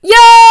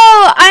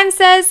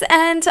Liz,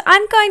 and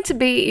I'm going to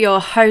be your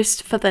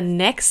host for the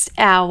next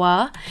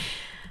hour.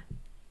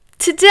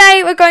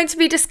 Today we're going to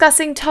be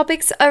discussing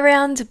topics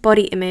around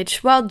body image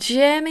while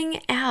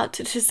jamming out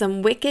to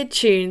some wicked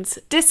tunes.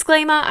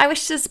 Disclaimer, I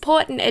wish to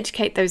support and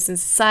educate those in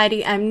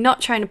society. I'm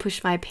not trying to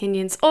push my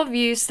opinions or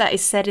views that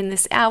is said in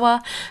this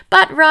hour,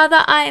 but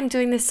rather I am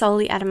doing this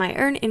solely out of my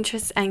own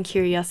interest and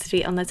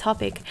curiosity on the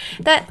topic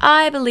that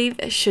I believe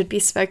should be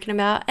spoken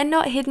about and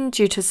not hidden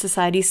due to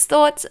society's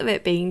thoughts of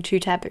it being too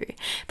taboo.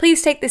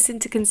 Please take this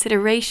into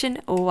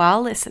consideration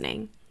while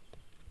listening.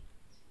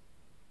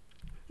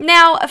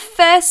 Now,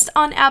 first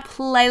on our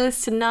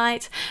playlist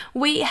tonight,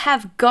 we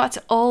have Got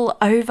All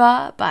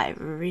Over by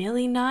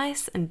Really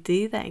Nice and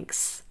Do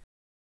Thanks.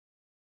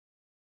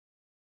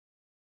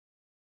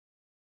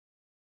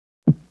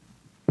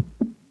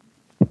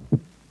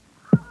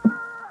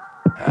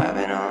 I've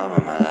been all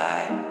over my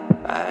life.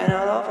 I've been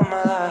all over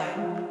my life.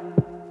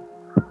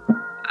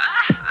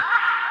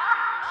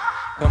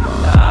 Come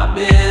on. I've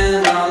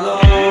been all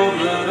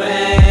over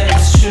it.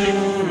 It's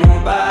true,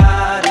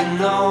 nobody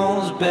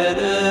knows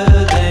better.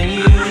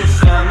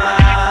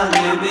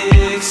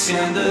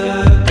 In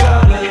the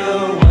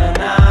gutter, when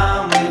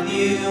I'm with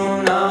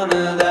you, none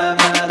of that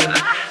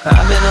matters.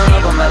 I've been all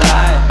over my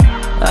life.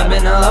 I've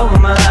been all over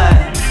my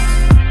life.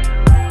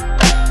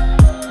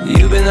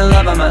 You've been the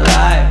love of my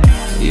life.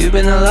 You've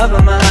been the love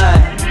of my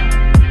life.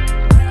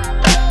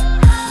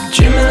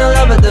 Dreaming of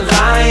love of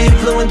divine,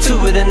 flew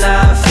into it and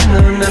I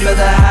finna remember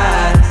the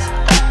highs.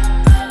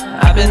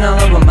 I've been all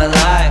over my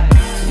life.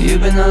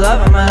 You've been the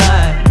love of my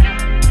life.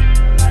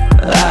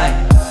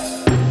 Life.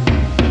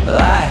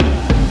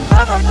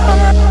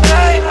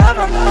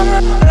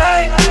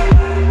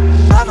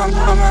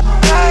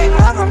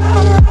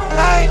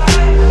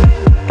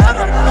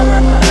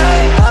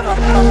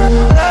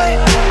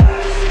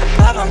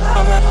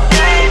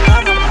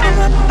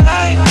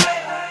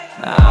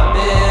 I've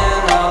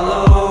been all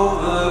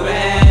over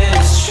and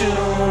it's true,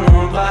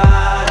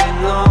 nobody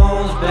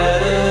knows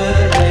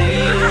better than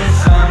you.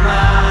 Find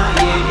my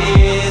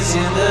ears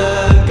in the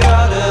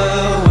gutter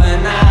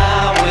when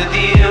I'm with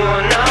you,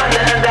 none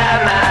of that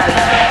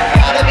matters.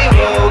 Gotta be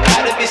rogue,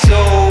 gotta be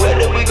slow, where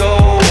do we go,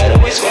 where do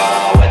we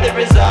scroll, weather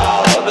is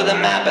all over the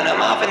map and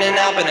I'm off in and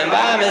out, but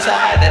environment's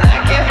high, then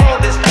I can't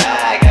hold this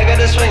back, I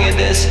gotta swing at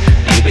this.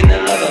 You've been the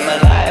love of my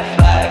life,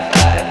 life,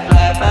 life,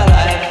 life, my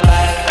life,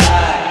 life,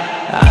 life.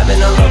 I've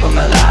been all over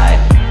my life,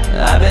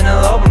 I've been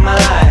all over my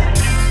life.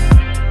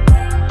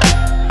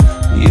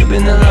 You've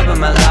been the love of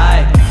my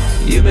life,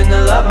 you've been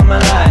the love of my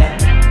life.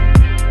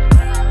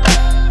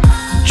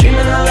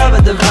 Dreaming of love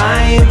of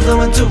divine,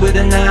 flew into it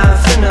and I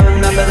finna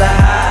remember the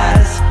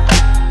highs.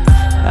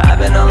 I've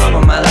been all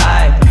over my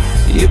life,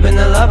 you've been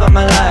the love of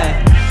my life.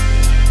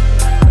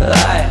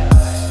 Life,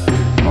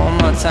 one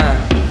more time.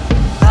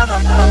 Love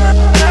of my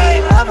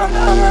life, love of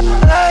my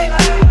life.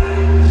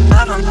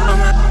 Love of my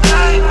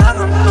life,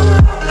 love of my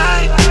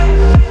life.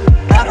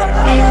 Love of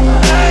my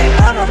life,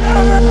 love of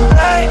my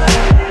life.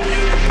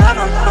 Love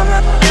of my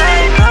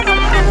life, love of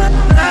my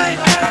life.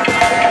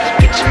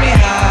 Picture me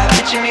high,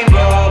 picture me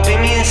raw, beat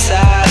me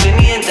inside, beat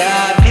me and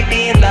die, beat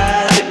me and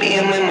lie, beat me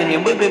and win. When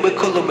you're with me, we're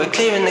cooler, we're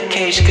clearing the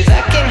cage. Cause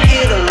I can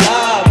hear the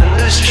love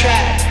and lose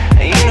track.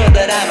 And you know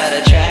that I'm out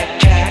of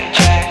track,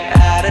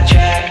 out of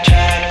track.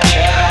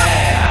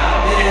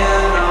 I've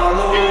been all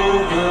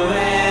over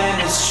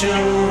and it's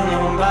true,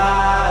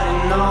 nobody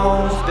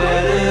knows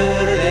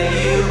better than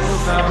you.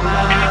 Found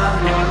my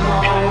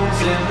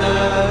hormones in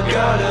the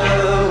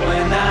gutter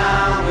when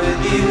I'm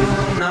with you,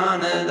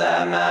 none of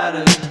that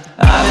matters.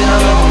 I've been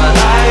all over my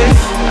life,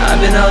 I've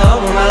been all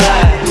over my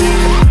life.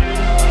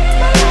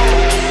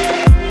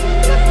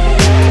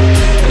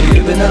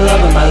 You've been the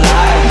love of my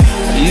life,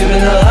 you've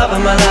been the love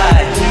of my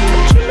life.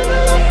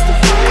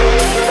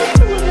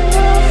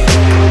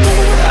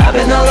 I've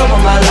been all over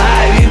my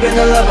life, you've been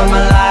the love of my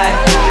life.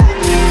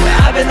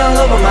 I've been all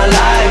over my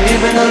life,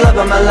 you've been the love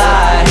of my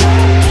life.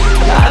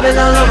 I've been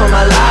all over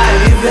my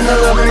life, you've been the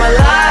love of my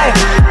life.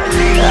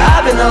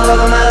 I've been all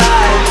over my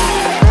life.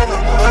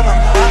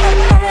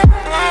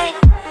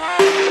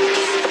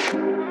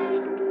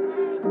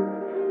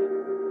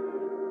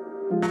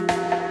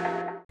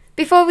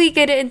 Before we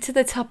get into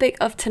the topic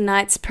of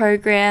tonight's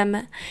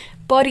program,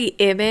 body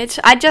image,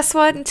 I just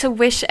want to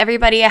wish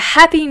everybody a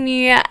happy new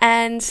year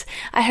and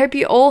I hope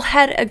you all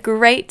had a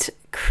great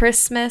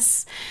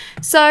Christmas.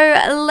 So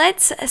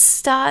let's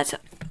start.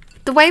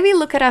 The way we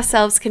look at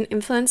ourselves can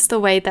influence the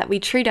way that we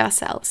treat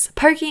ourselves.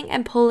 Poking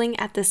and pulling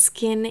at the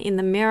skin in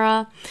the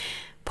mirror,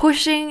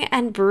 pushing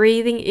and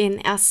breathing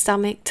in our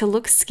stomach to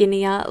look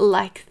skinnier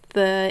like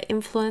the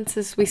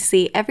influencers we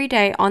see every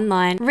day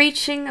online,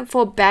 reaching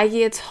for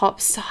baggier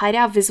tops to hide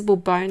our visible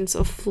bones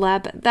or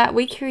flab that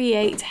we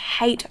create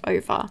hate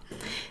over.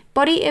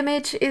 Body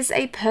image is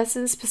a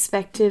person's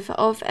perspective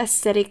of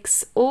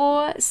aesthetics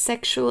or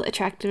sexual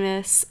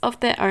attractiveness of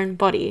their own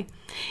body.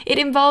 It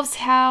involves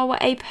how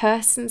a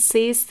person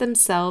sees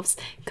themselves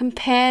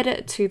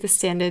compared to the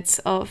standards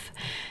of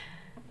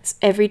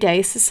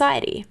everyday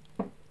society.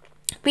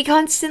 We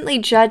constantly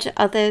judge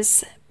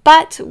others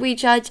but we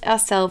judge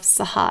ourselves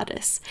the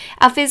hardest.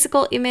 Our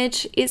physical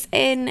image is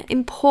an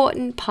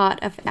important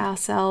part of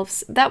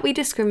ourselves that we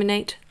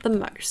discriminate the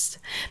most.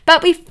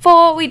 But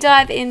before we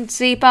dive in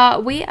deeper,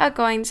 we are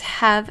going to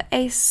have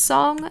a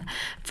song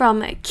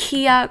from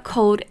Kia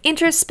called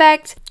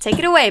Introspect. Take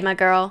it away, my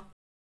girl.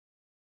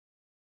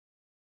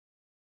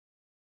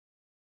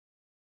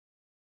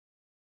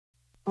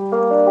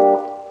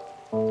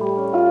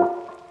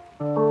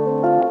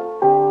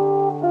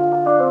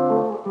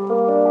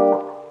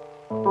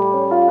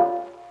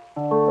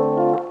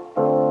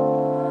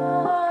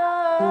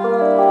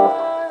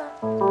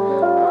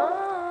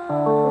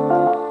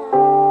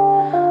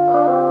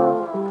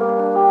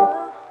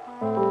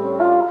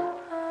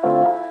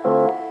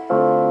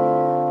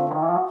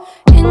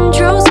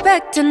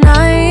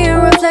 Tonight,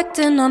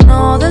 reflecting on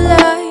all the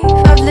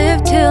life I've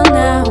lived till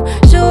now.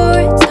 Sure,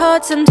 it's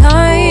hard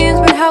sometimes,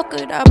 but how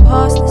could I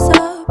pass this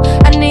up?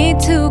 I need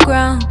to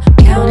ground,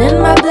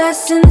 counting my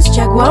blessings,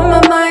 check what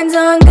my mind's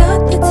on.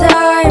 Got the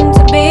time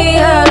to be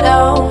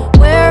alone.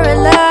 We're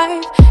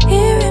alive,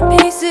 here in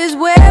pieces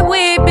where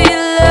we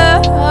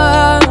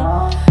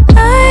belong.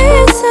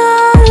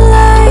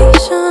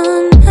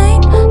 Isolation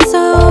ain't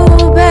so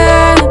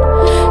bad.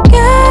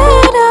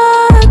 Get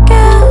out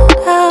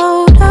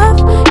of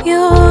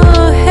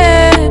your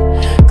head.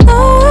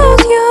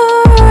 Close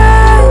your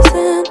eyes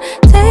and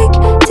take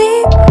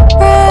deep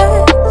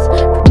breaths.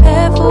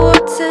 Prepare for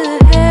what's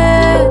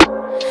ahead.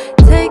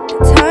 Take the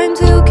time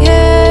to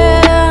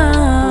care.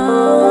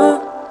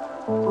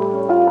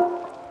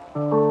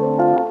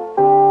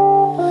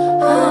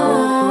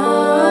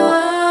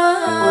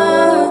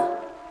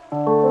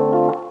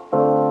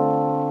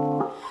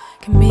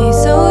 Can be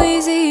so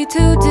easy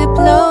to dip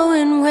low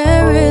when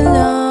we're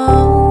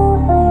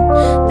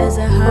alone. There's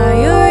a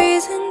higher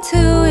reason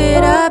to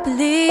it, I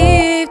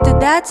believe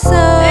that's so.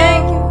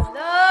 Thank you,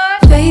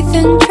 Lord. Faith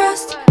and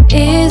trust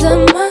is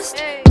a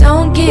must.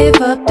 Don't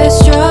give up, they're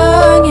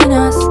strong in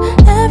us.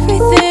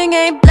 Everything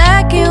ain't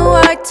black and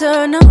white.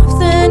 Turn off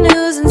the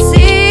news and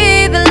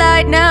see the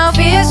light now.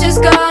 Fear's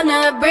just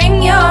gonna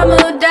bring your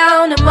mood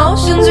down.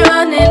 Emotions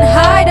running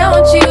high,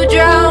 don't you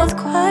drown. It's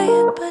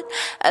quiet, but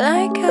I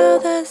like how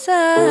that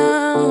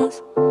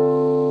sounds.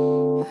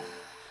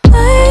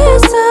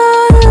 Isolation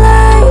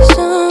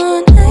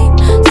ain't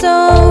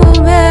so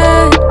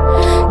bad.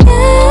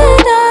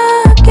 Get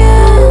out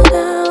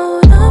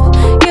of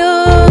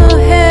your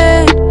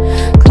head.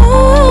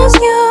 Close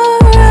your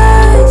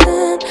eyes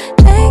and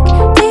take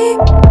deep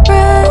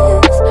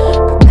breaths.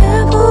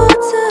 Prepare for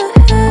what's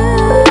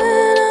ahead.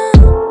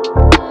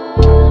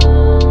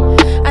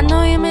 I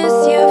know you miss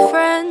your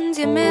friends,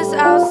 you miss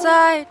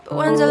outside, but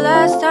when's the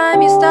last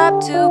time you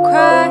stopped to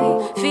cry?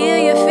 Feel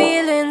your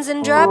feelings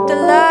and drop the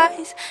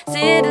lies.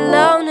 Sit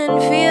alone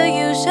and feel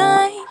you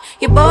shine.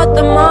 You bought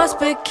the moss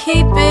but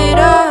keep it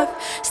up.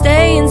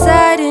 Stay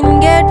inside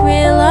and get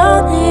real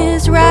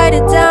honest. Write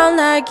it down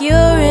like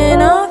you're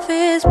in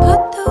office.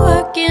 Put the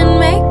work in,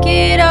 make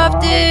it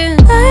often.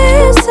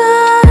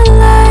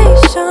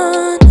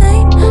 Isolation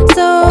ain't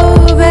so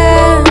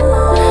bad.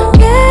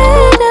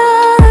 Get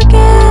out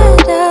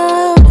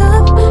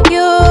of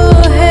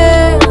your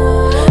head.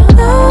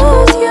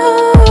 Close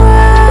your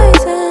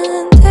eyes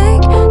and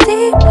take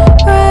deep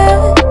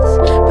breaths.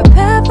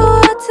 Prepare for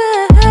what's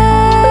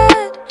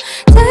ahead.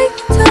 Take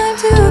the time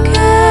to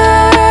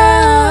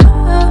care.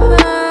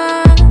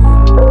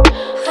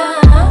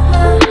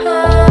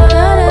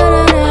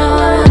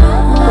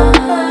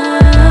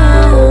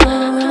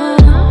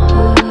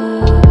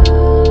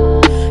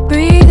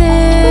 Breathe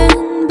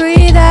in,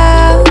 breathe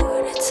out.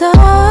 It's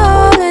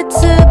all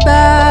it's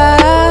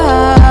about.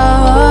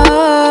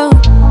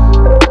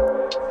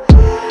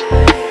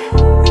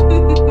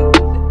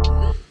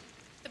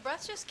 The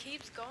breath just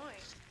keeps going,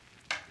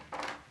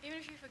 even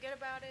if you forget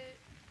about it.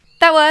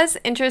 That was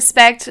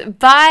Introspect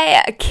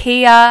by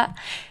Kia.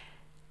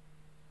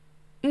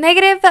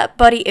 Negative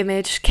body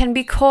image can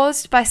be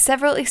caused by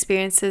several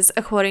experiences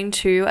according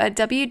to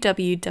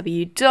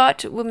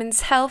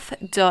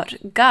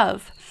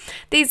www.womenshealth.gov.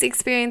 These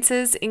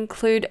experiences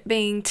include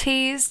being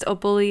teased or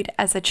bullied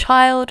as a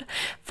child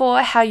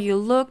for how you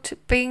looked,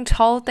 being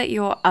told that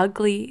you're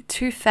ugly,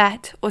 too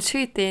fat, or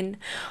too thin,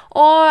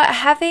 or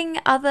having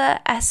other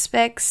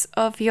aspects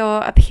of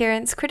your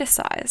appearance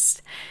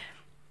criticized.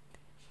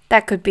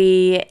 That could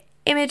be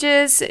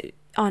images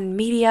on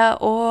media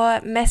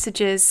or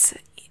messages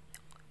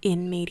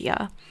in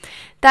media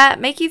that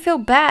make you feel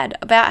bad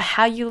about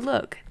how you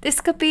look. This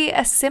could be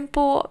a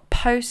simple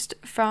post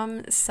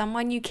from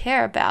someone you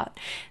care about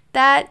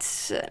that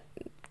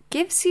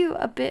gives you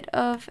a bit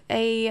of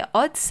a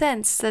odd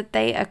sense that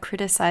they are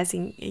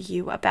criticizing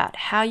you about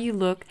how you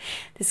look.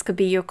 This could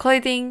be your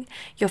clothing,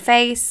 your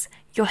face,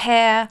 your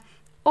hair,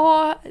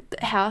 or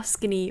how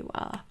skinny you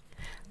are.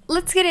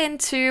 Let's get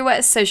into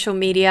social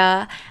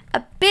media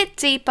a bit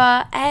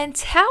deeper and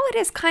how it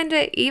is kind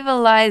of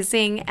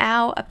evilizing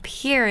our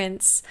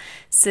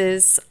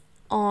appearances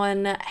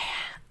on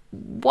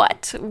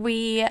what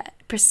we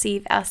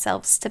perceive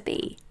ourselves to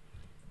be.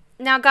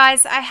 Now,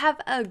 guys, I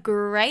have a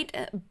great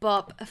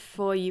bop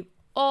for you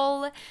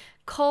all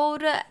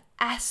called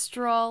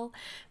Astral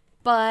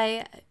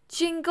by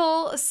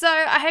Jingle. So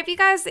I hope you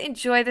guys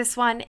enjoy this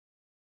one.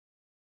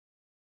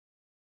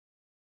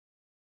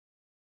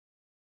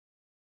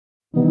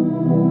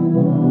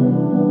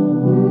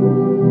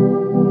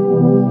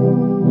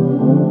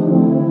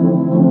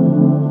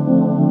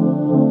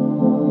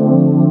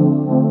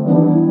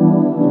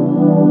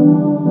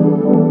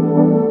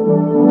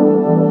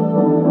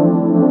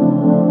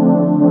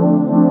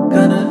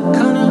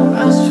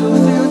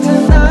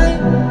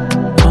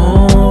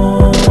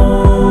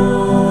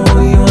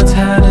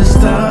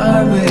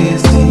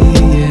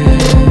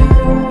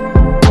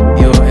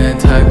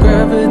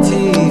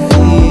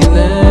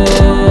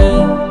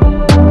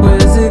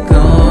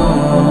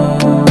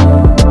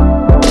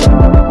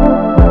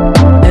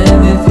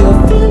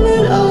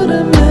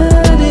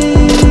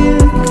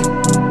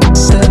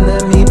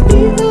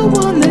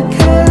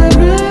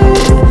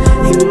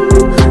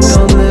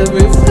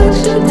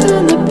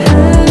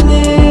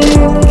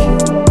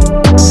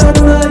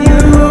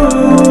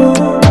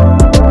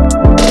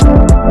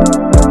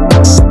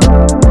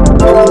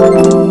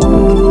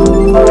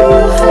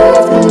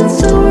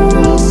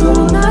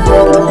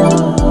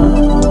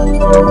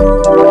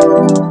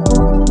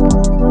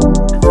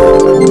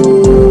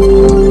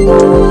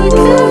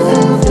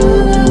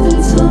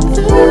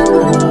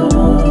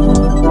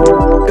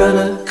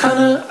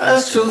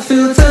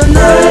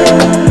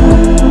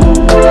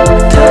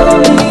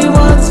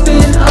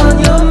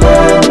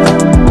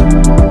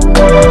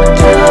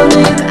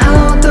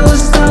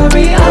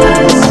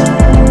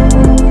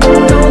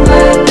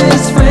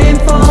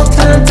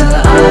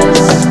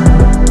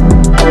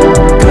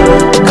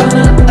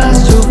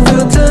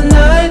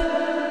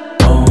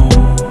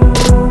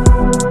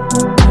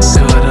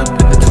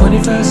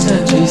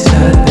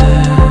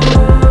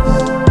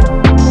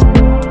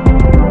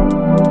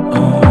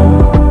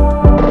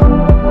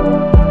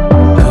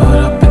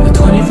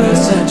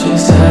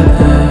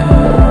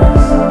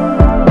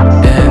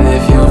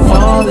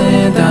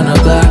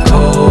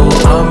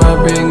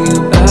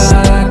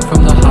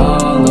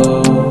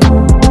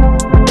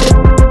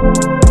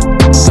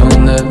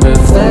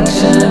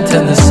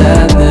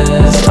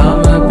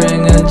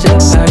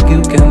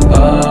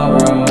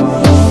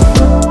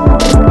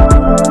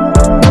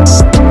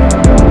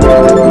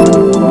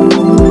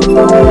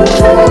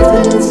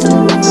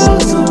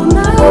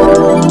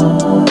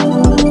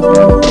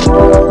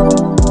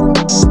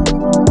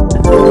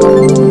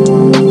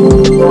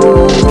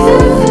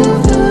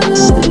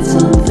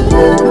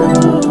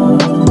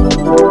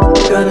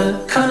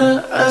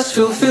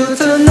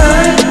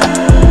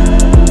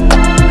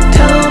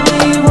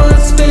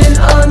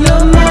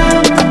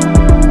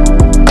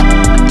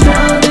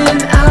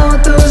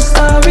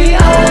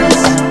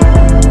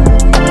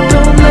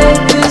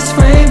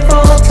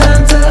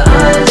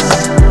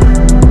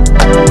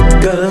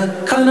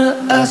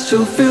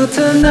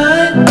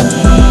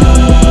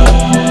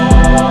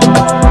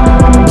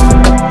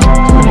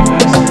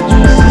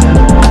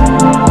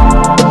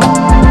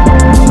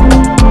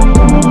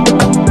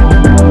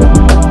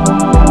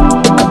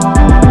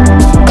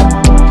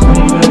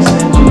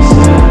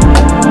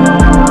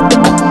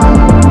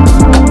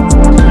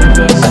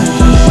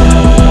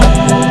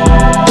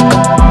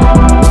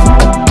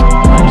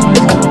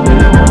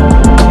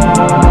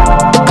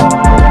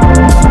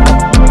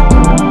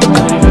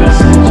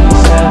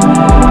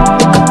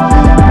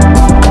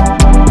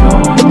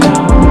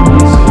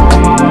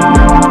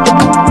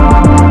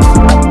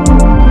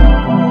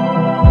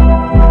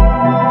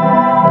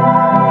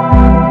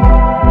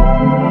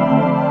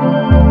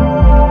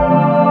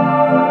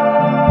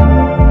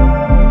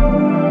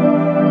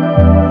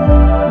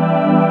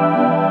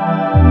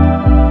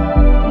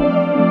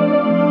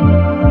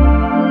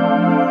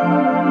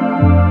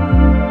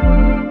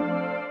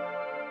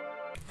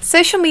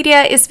 Social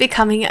media is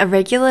becoming a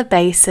regular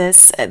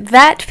basis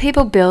that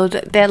people build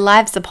their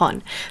lives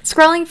upon,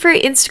 scrolling through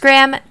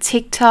Instagram,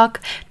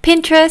 TikTok,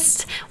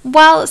 Pinterest,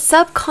 while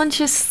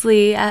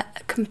subconsciously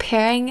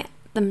comparing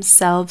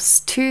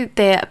themselves to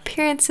their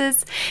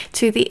appearances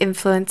to the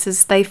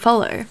influencers they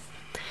follow.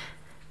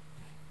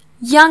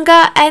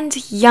 Younger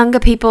and younger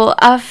people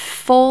are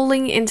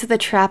falling into the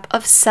trap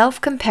of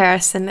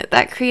self-comparison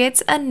that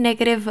creates a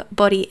negative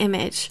body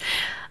image.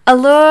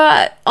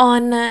 Allure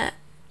on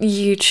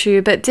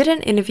YouTube did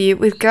an interview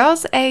with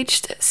girls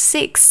aged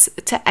 6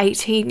 to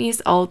 18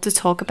 years old to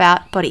talk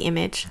about body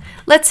image.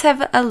 Let's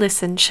have a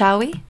listen, shall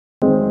we?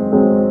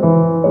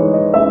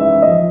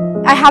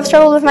 I have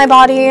struggled with my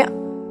body.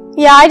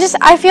 Yeah,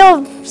 I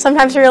feel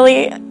sometimes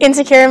really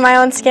insecure in my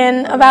own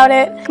skin about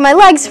it. My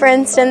legs, for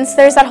instance,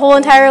 there's that whole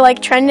entire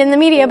trend in the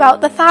media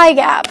about the thigh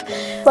gap.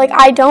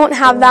 I don't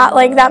have that.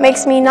 That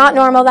makes me not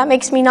normal. That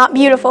makes me not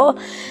beautiful.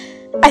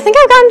 I think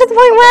I've gotten to the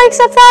point where I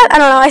accept that. I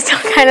don't know, I still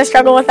kind of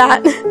struggle with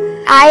that.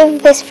 I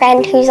have this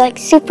friend who's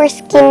super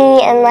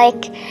skinny and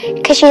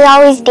because she's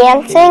always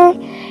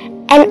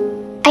dancing,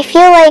 and I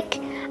feel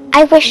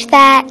I wish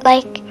that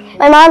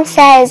my mom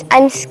says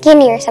I'm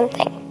skinny or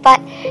something, but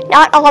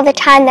not all the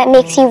time that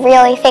makes you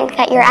really think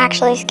that you're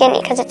actually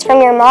skinny because it's from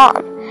your mom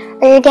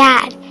or your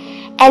dad.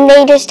 and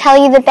they just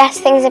tell you the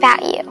best things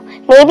about you.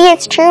 Maybe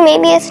it's true,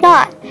 maybe it's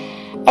not.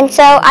 And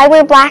so I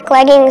wear black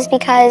leggings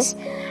because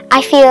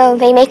I feel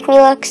they make me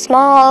look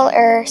small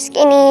or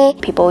skinny.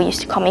 People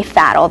used to call me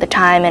fat all the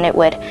time, and it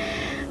would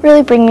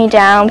really bring me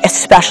down.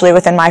 Especially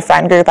within my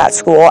friend group at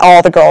school,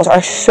 all the girls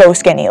are so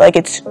skinny, like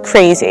it's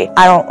crazy.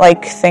 I don't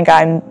think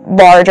I'm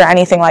large or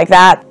anything like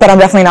that, but I'm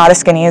definitely not as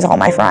skinny as all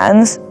my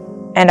friends.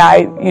 And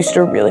I used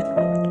to really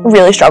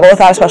struggle with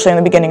that, especially in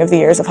the beginning of the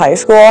years of high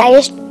school. I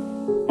just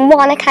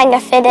want to kind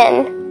of fit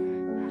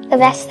in the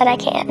best that I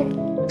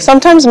can.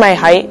 Sometimes my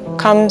height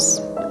comes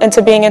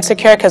into being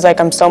insecure because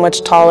I'm so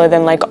much taller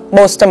than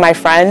most of my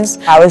friends.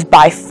 I was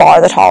by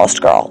far the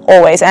tallest girl,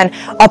 always, and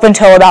up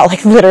until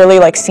about literally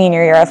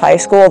senior year of high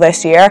school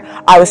this year,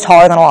 I was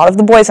taller than a lot of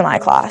the boys in my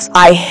class.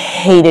 I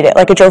hated it,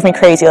 it drove me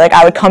crazy.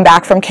 I would come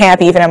back from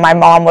camp even, and my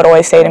mom would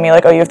always say to me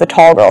oh, you have the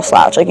tall girl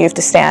slouch, you have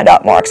to stand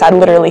up more, because I'd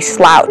literally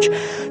slouch,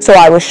 so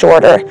I was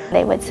shorter.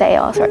 They would say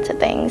all sorts of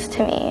things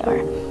to me,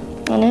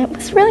 and it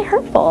was really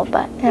hurtful,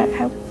 but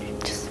I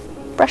just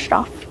brushed it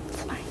off.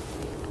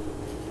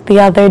 The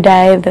other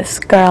day, this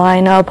girl I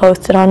know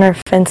posted on her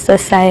Finsta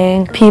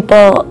saying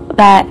people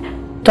that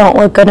don't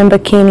look good in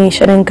bikinis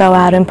shouldn't go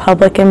out in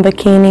public in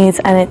bikinis,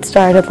 and it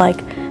started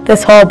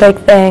this whole big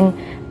thing,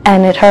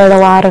 and it hurt a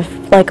lot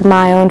of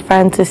my own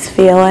friends'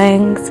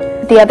 feelings.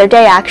 The other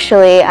day,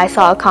 actually, I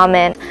saw a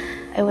comment.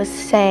 It was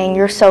saying,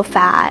 "You're so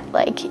fat,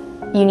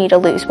 you need to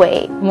lose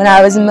weight." When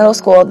I was in middle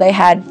school, they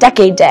had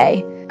Decade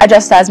Day. I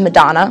dressed as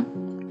Madonna,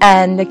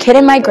 and the kid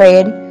in my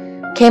grade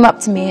came up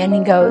to me and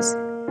he goes,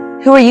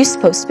 "Who are you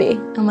supposed to be?"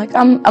 I'm like,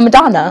 I'm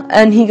Madonna.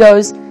 And he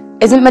goes,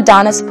 "Isn't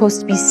Madonna supposed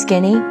to be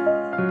skinny?"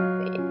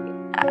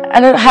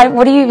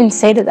 What do you even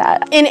say to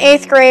that? In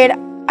 8th grade,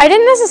 I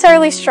didn't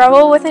necessarily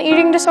struggle with an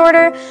eating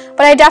disorder,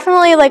 but I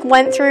definitely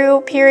went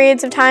through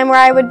periods of time where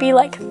I would be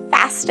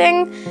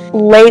fasting.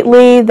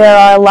 Lately, there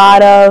are a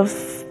lot of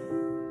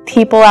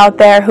people out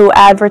there who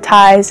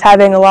advertise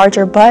having a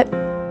larger butt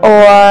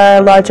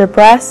or larger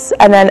breasts,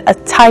 and then a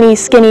tiny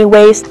skinny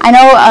waist. I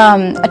know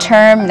a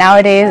term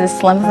nowadays is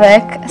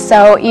slim-thick,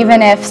 so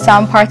even if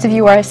some parts of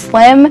you are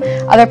slim,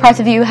 other parts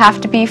of you have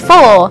to be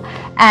full,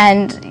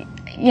 and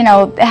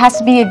it has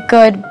to be a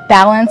good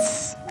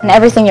balance in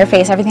everything you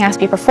face. Everything has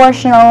to be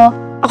proportional.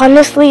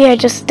 Honestly, I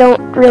just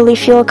don't really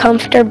feel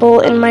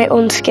comfortable in my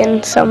own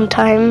skin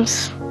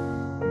sometimes.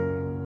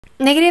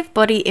 Negative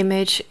body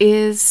image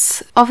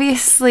is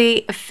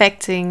obviously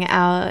affecting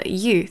our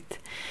youth.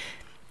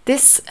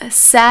 This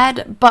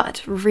sad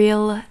but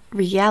real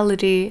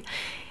reality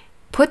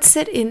puts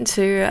it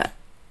into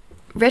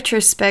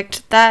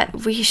retrospect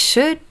that we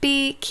should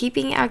be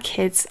keeping our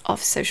kids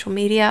off social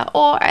media,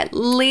 or at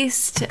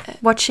least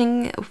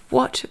watching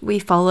what we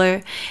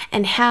follow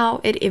and how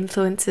it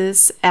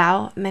influences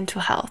our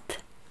mental health.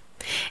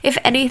 If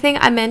anything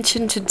I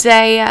mentioned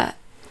today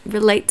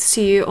relates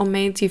to you or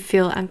made you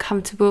feel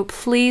uncomfortable,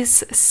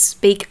 please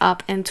speak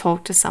up and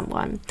talk to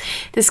someone.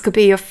 This could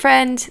be your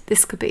friend,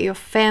 this could be your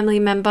family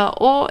member,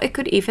 or it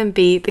could even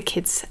be the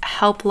kids'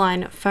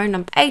 helpline phone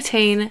number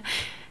 18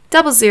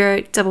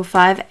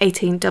 0055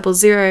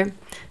 1800.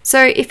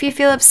 So if you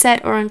feel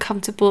upset or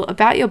uncomfortable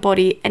about your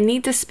body and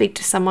need to speak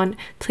to someone,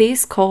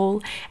 please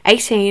call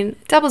 18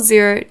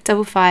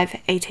 0055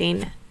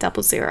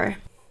 1800.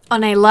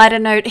 On a lighter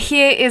note,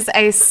 here is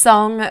a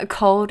song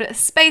called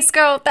Space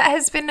Girl that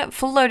has been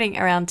floating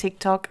around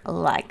TikTok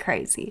like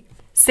crazy.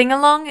 Sing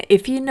along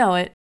if you know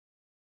it.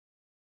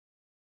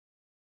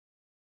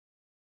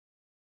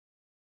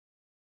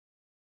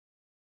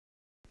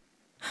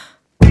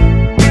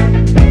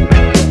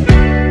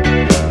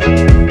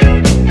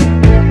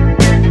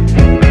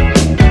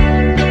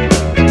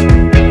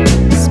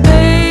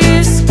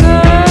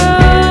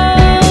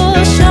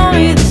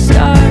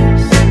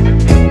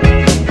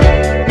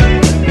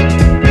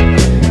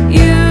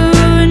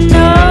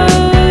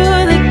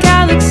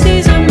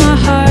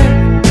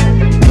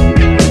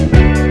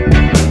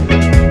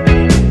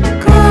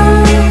 Cool.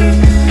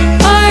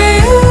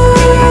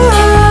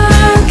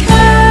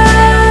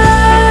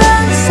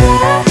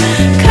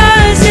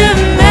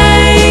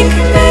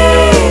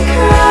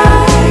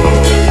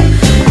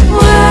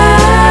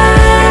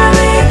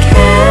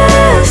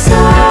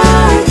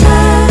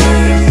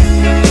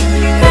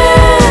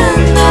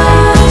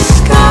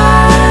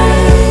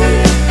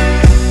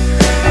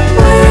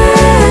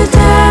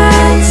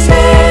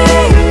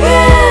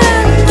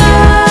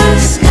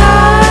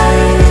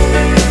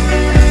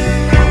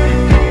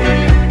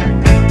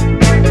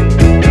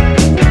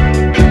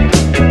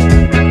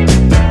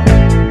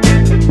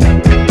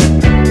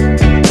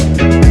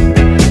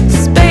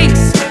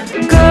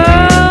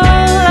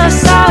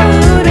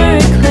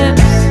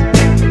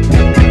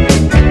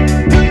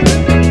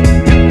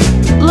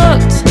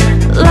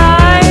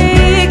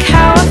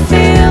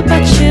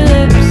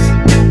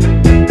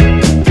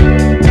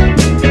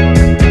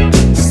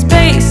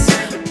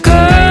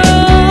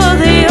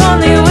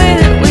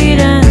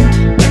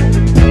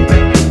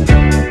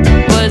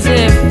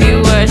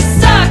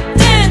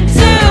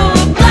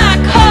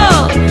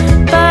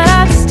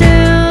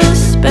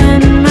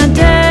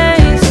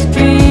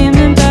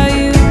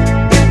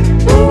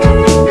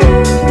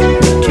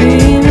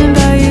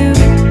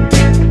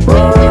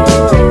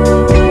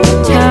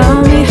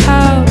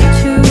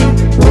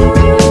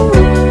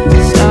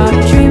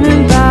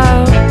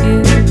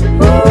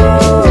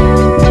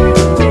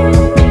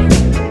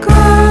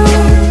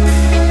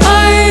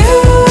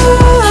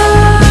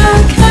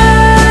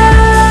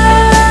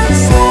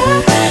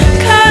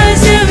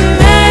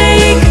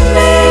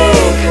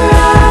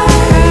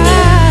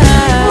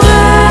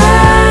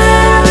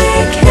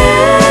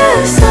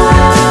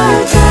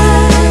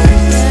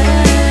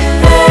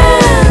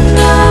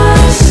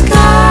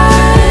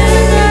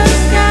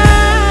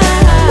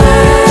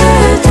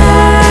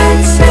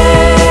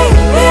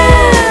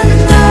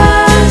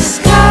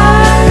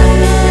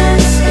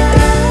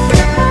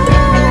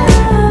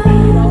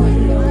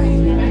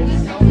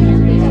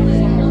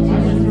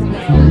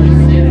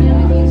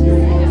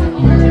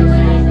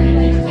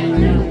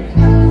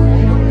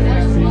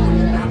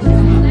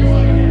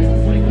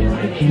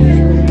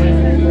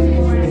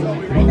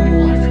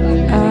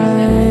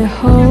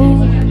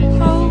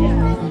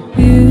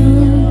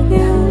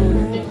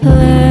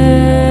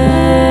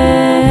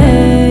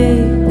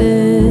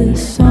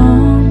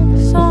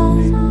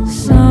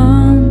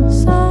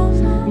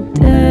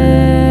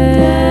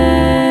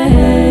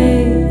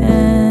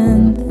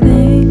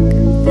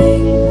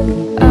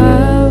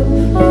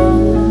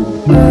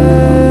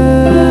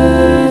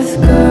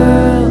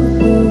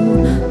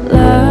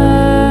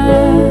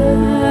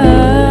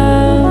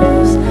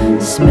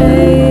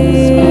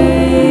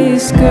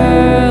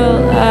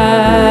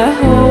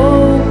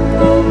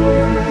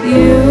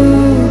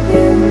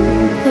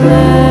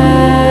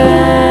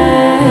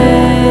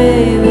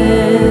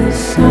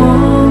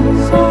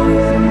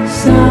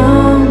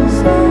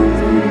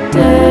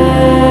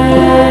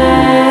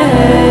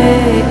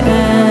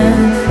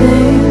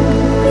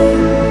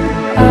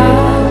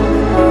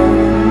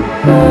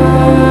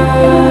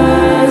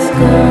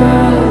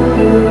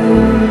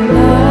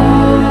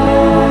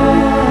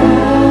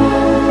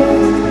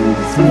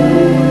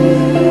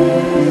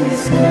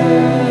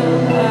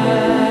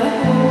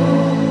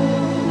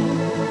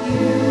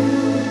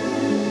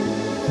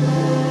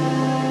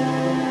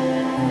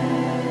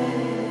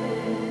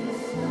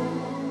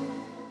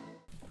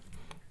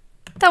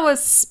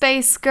 was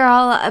Space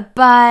Girl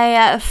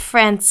by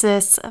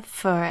Francis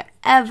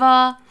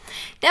Forever.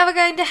 Now we're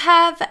going to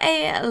have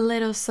a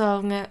little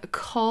song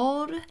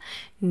called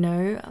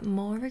No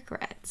More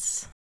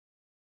Regrets.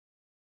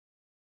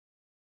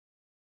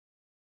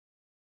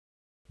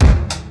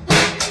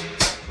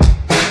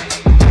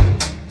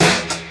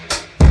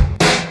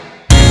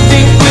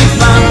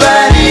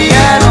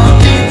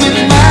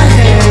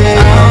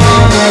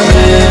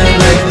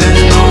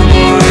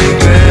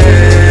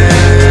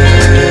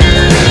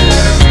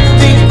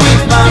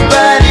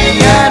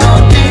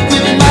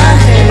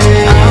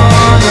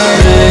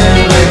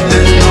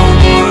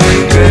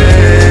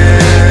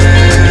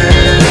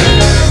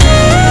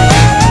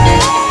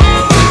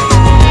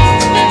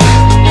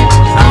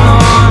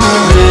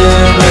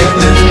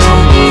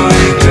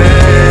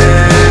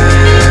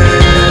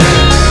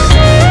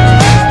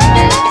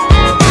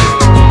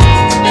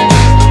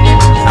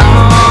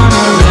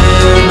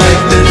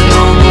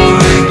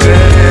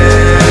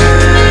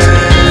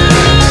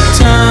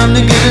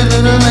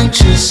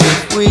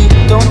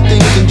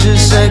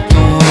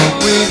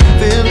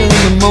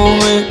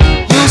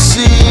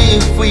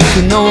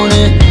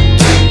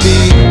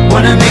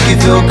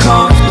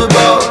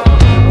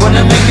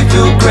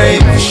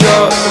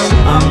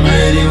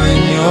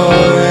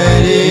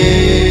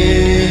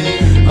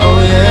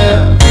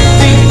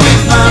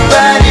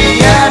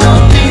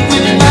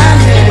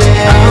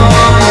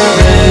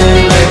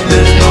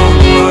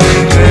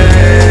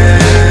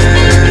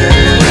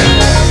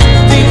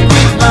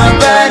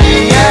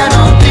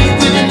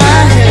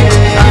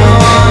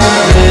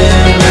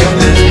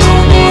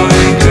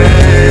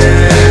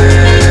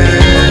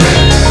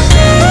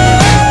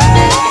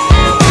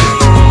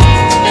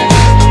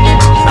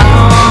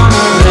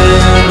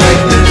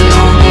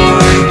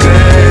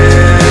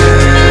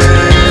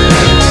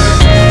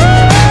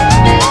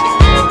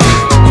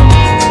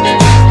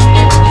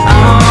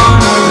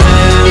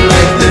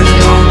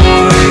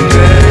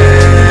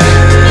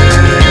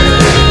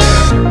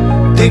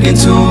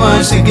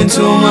 Thinking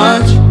too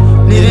much,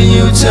 needing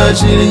you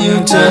touch.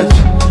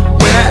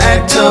 When I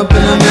act up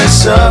and I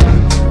mess up,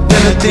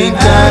 then I think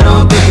I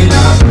don't think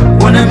enough.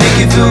 Wanna make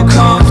you feel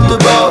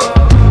comfortable,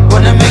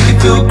 wanna make you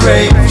feel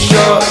great for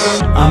sure.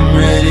 I'm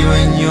ready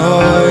when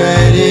you're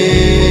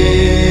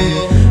ready,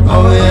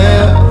 oh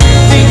yeah.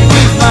 Think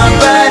with my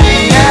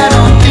body, I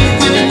don't think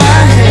with my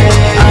head.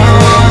 I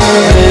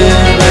wanna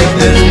live like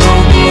there's no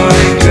more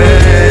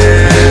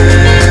regret.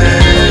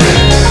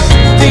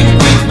 Think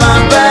with my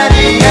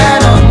body, I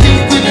don't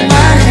think with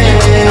my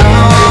head. I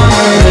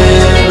wanna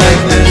live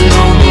like there's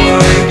no more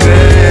regret. I wanna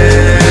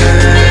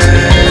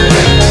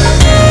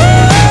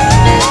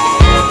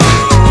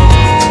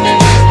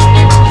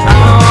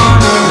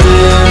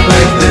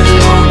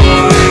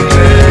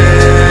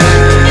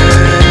like there's no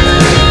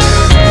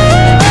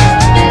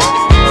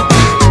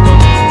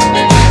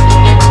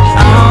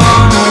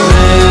more regret.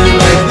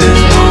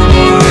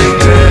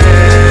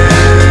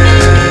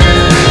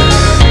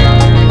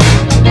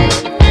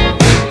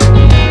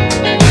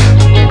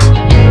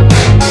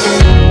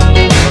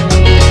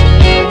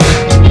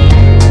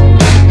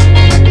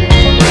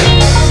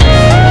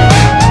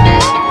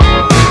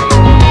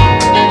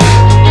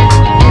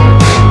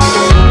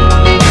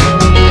 I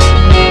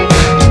wanna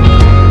live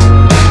like there's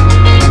no more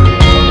regret.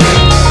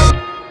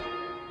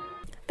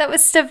 That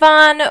was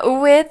Stefan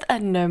with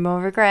No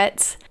More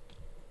Regrets.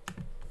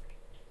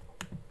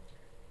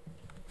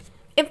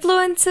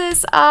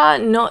 Influencers are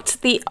not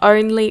the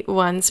only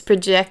ones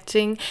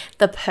projecting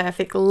the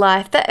perfect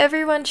life that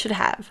everyone should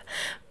have,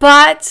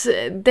 but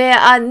there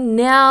are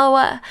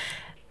now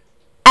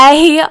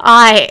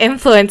AI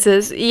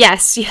influencers.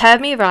 Yes, you heard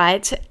me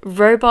right.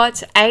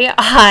 Robot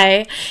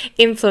AI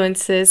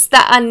influencers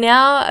that are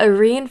now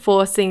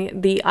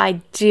reinforcing the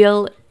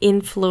ideal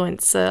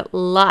influencer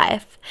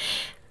life.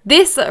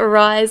 This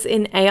rise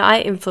in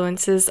AI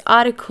influencers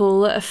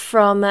article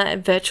from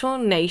Virtual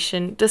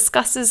Nation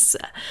discusses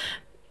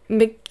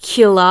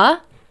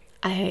Mikula,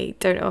 I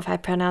don't know if I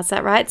pronounced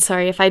that right,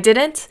 sorry if I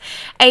didn't,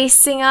 a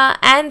singer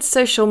and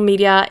social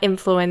media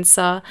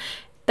influencer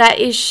that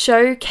is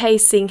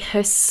showcasing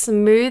her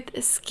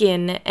smooth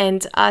skin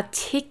and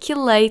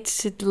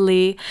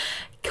articulatedly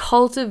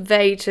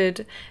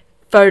cultivated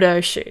photo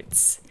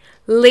shoots,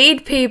 leading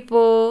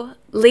people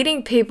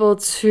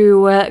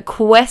to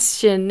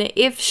question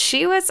if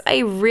she was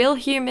a real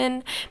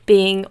human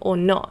being or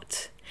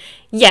not.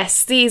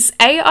 Yes, these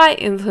AI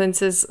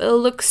influencers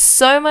look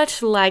so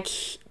much like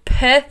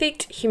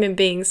perfect human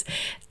beings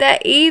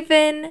that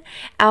even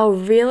our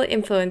real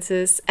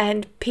influencers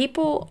and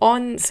people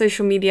on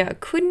social media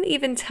couldn't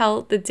even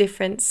tell the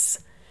difference.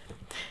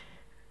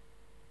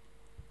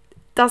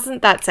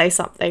 Doesn't that say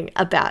something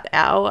about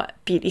our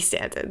beauty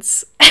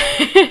standards?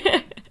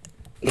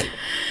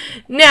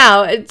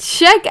 Now,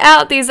 check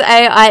out these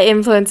AI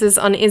influencers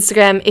on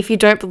Instagram if you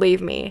don't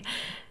believe me.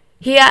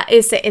 Here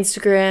is the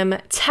Instagram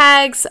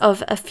tags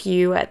of a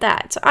few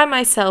that I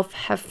myself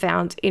have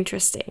found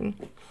interesting.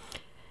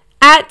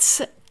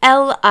 At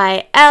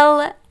LILMIQUELA,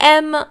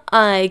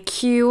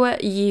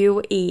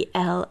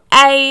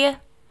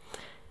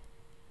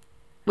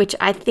 which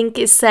I think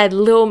is said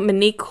Lil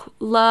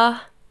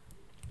Manicula.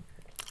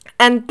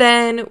 And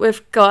then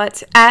we've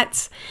got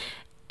at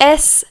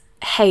SHUDU.GRAM,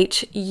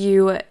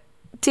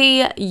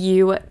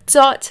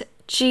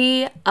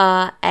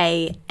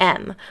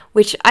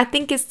 which I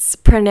think is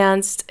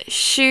pronounced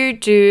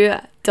shudu.gram.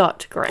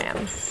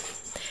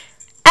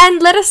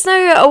 And let us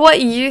know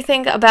what you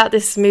think about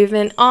this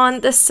movement on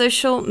the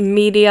social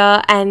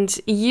media and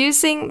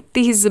using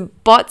these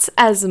bots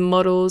as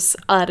models,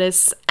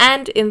 artists,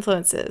 and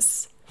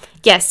influencers.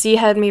 Yes, you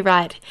heard me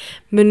right.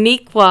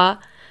 Moniqua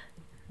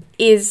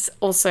is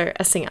also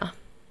a singer.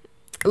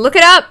 Look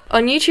it up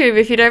on YouTube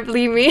if you don't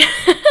believe me.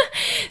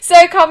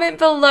 So comment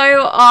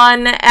below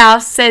on our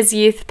Says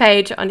Youth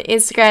page on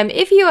Instagram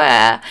if you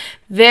are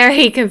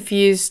very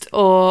confused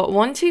or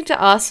wanting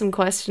to ask some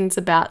questions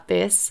about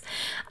this.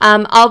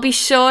 I'll be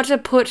sure to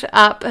put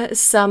up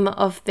some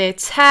of their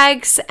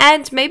tags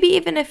and maybe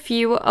even a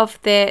few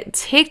of their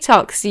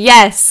TikToks.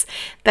 Yes,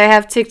 they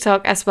have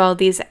TikTok as well.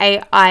 These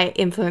AI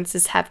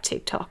influencers have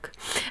TikTok.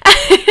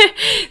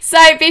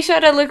 So be sure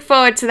to look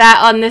forward to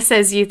that on the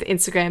Says Youth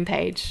Instagram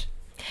page.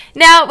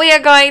 Now we are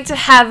going to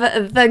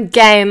have The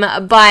Game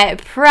by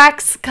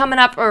Prax coming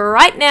up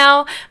right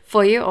now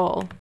for you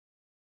all.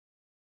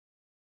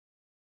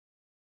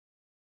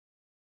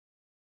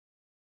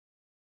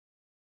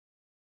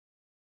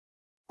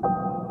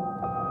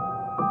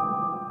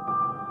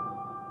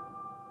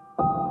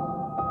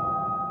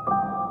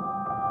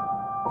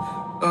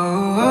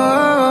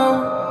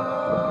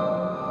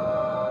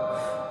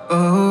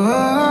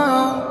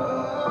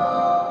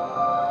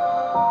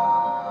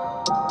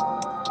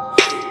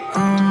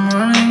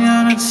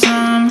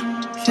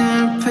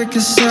 Pick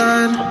a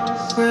side,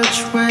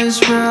 which way's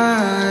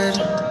right?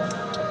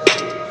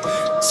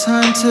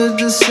 Time to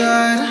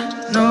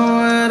decide,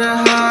 nowhere to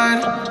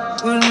hide,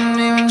 wouldn't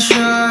even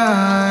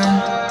try.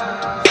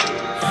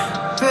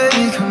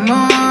 Baby, come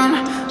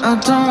on, I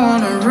don't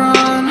wanna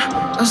run,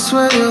 I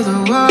swear you're the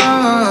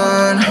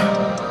one.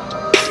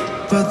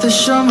 But the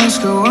show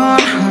must go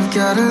on, I've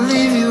gotta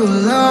leave you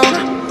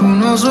alone. Who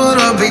knows what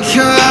I'll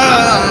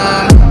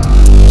become?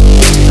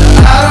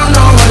 I don't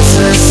know what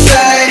to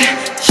say.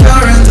 You're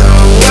in the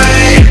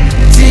way,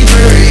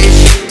 deeper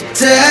each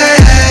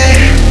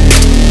day.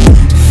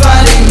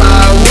 Finding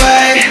my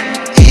way,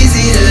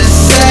 easy to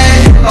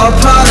say, all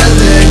part of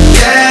the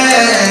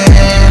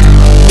game.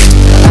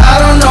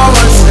 I don't know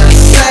what to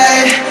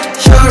say.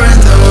 You're in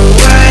the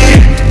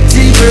way,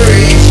 deeper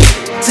each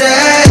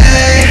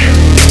day.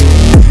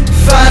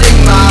 Finding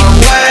my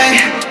way,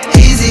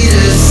 easy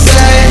to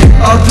say,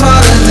 all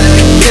part of the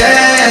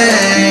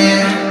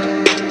game.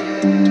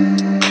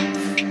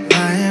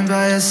 Lying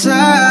by your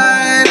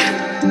side,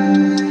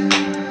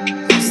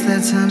 it's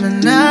that time of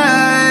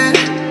night.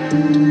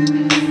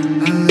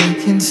 I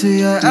look into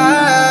your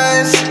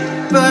eyes,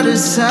 but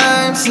it's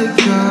time to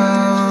go.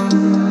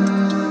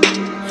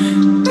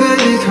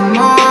 Baby, come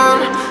on,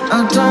 I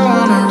don't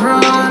wanna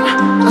run,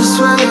 I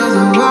swear you're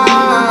the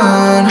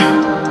one.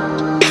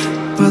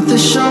 But the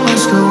show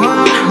must go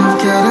on, I've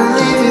gotta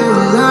leave you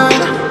alone.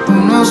 Who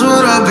knows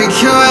what I'll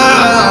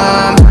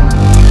become?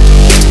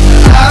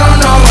 I don't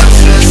know what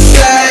to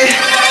say.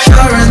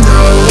 You're in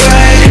the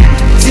way,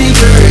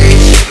 deeper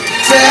each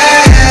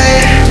day.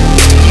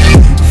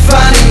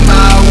 Finding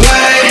my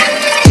way,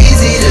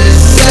 easy to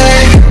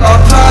say,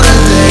 all part of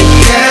the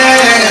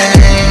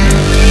game.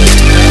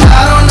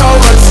 I don't know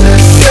what to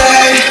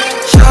say.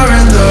 You're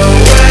in the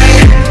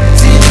way,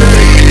 deeper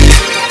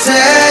each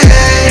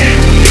day.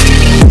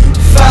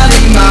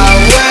 Finding my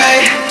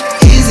way,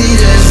 easy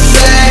to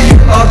say,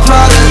 all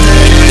part of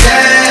the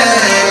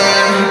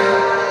game.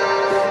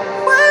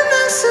 When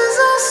this is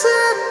all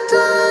said and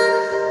done,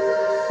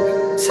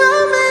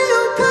 tell me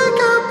you'll pick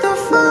up the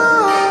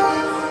phone.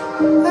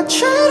 I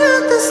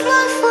traded this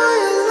life for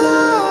your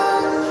love.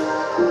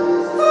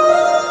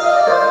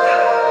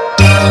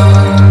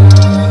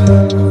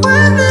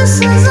 When this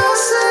is all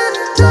said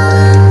and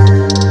done,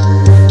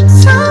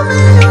 tell me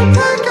you'll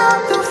pick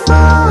up the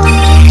phone.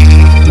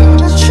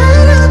 I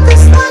traded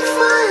this life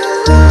for your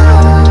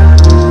love.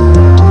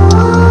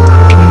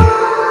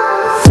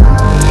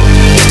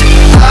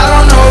 I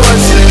don't know what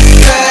to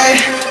say.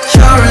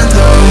 You're in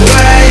the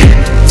way,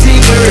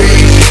 deeper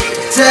each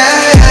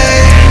day.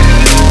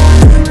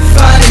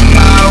 Finding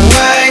my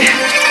way,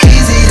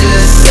 easy to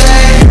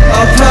say,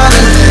 all part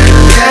of the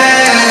game.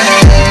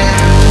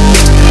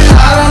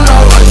 I don't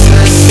know what to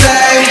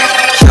say.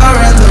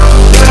 You're in the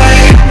way,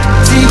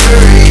 deeper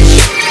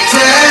each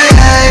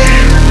day.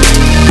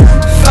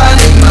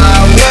 Finding my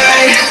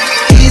way,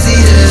 easy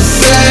to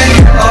say,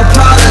 all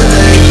part of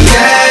the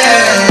game.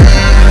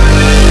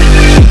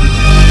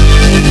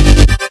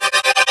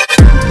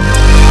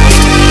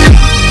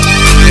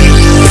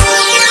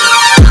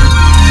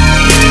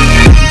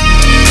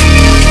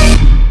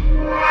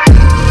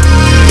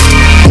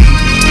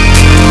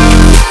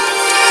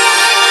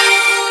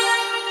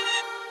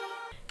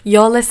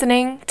 You're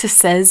listening to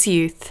Says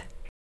Youth.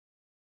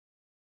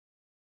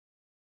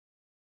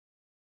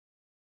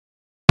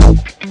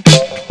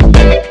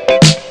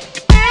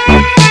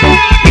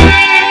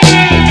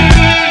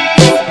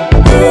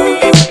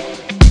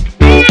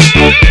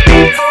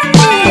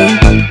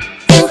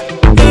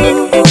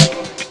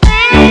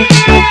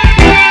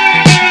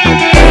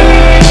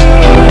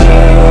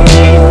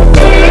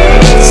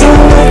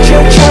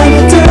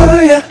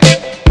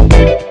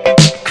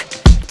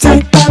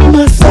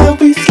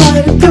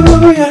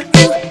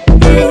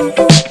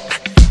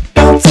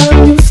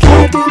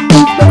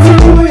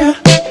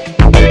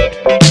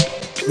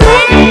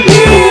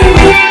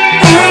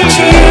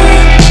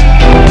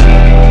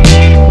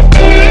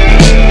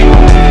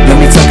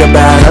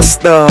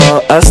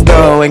 us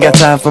though. Ain't got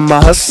time for my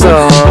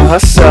hustle,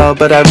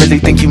 but I really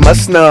think you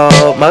must know.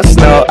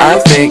 I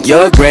think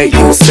you're great,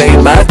 you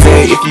save my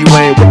day. If you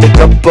ain't with the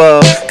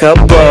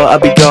couple, I'll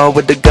be gone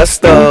with the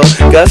gusto.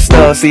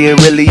 See,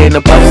 it really ain't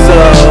a puzzle.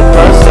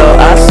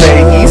 I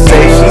say, he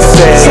say, she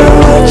say. So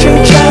what you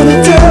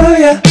tryna do,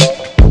 yeah?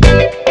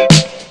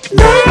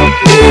 Not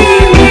me,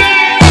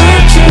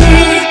 without you.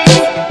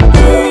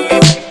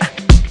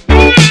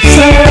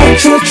 So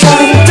what you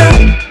tryna do?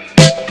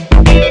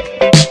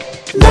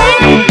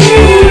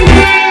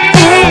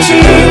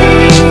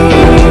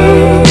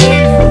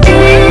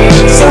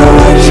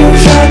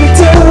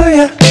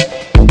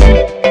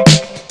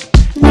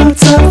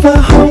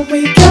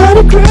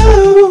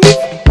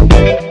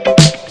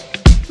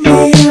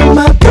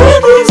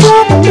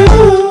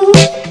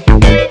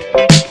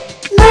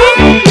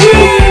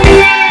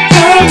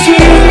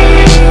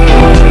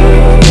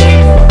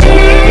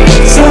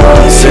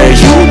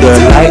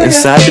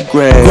 Inside the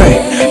grave,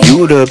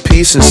 you the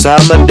peace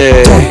inside my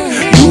day.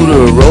 You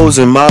the rose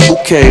in my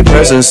bouquet,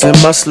 presents in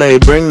my sleigh.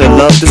 Bring the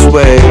love this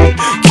way.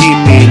 Keep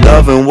me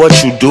loving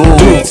what you do.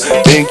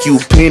 Think you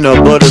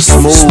peanut butter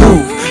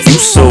smooth. You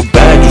so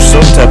bad, you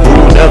so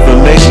taboo. Never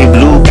make me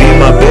blue. Be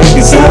my baby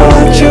boo. So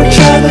what you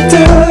tryna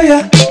do,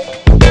 yeah?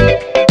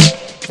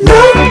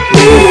 Not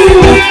me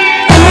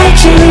without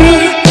you.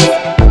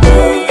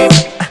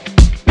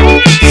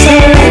 So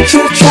what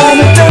you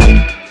tryna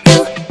do?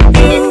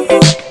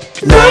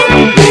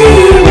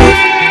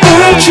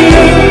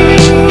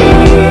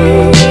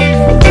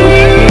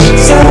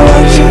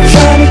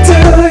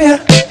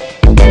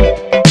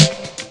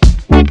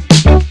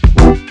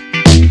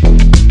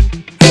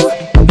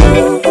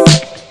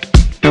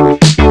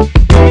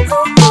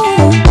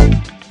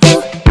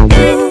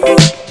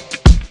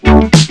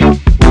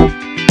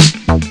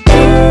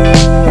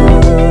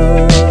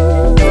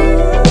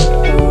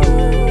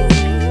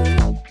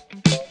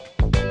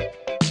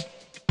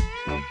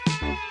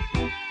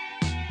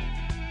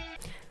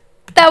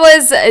 That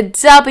was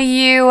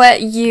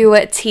WUTD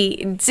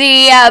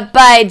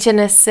by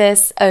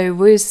Genesis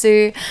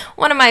Owusu,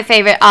 one of my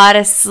favorite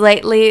artists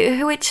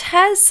lately, which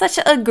has such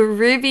a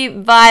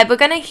groovy vibe. We're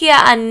going to hear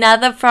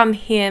another from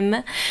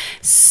him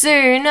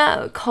soon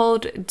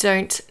called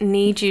Don't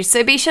Need You,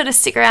 so be sure to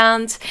stick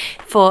around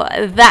for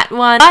that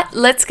one. But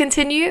let's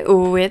continue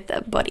with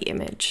body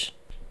image.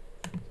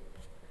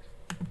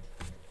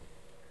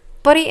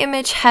 Body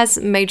image has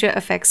major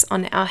effects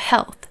on our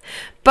health,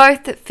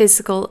 both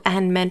physical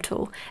and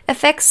mental.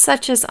 Effects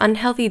such as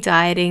unhealthy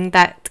dieting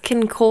that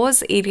can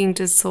cause eating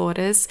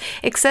disorders,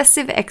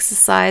 excessive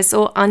exercise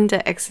or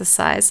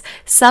under-exercise,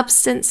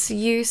 substance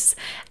use,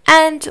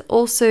 and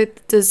also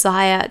the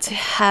desire to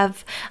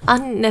have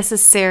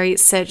unnecessary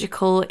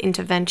surgical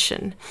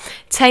intervention.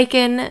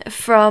 Taken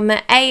from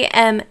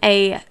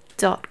AMA.com.au.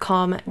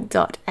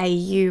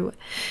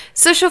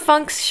 Social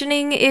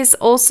functioning is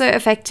also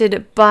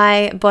affected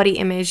by body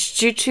image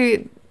due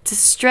to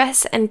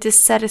distress and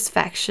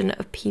dissatisfaction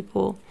of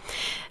people,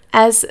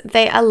 as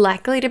they are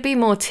likely to be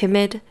more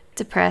timid,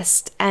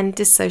 depressed, and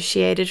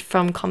dissociated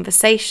from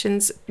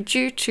conversations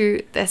due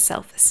to their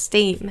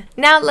self-esteem.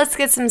 Now let's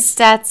get some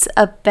stats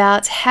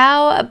about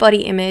how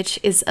body image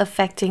is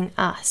affecting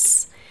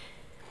us.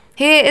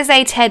 Here is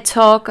a TED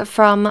Talk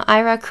from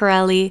Ira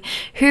Corelli,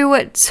 who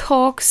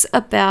talks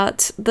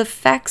about the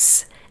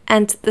facts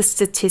and the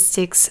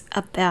statistics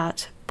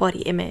about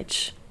body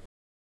image.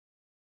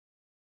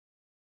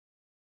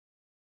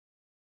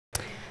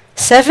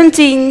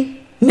 17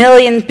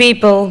 million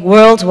people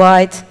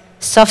worldwide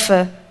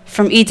suffer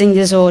from eating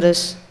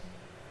disorders.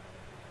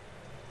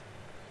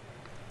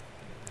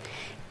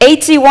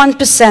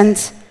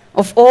 81%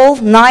 of all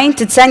 9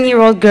 to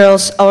 10-year-old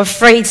girls are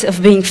afraid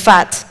of being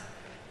fat.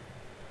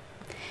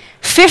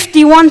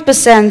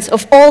 51%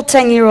 of all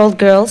 10-year-old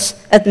girls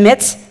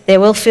admit they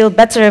will feel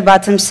better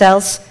about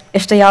themselves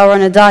if they are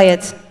on a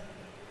diet.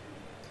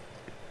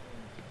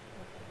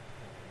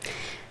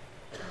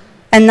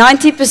 And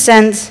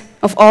 90%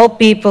 of all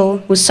people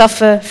who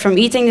suffer from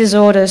eating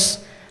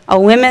disorders are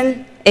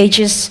women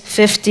ages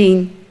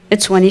 15 to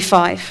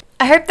 25.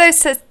 I hope those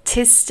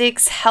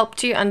statistics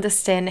helped you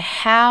understand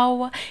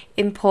how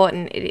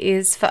important it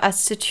is for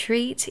us to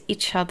treat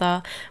each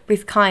other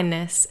with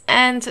kindness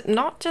and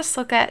not just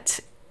look at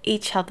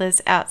each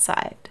other's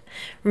outside.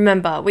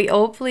 Remember, we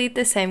all bleed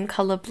the same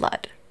color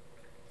blood.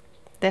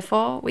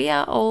 Therefore, we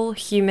are all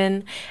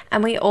human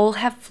and we all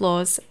have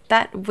flaws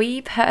that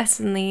we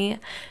personally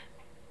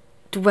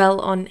dwell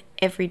on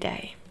every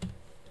day.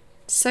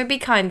 So be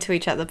kind to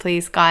each other,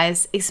 please,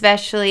 guys,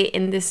 especially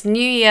in this new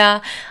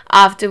year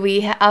after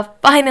we are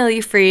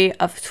finally free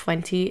of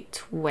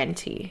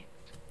 2020.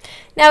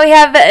 Now we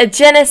have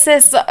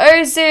Genesis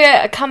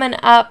Owusu coming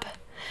up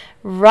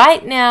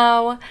right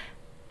now.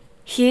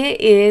 Here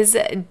is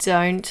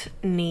Don't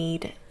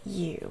Need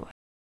You.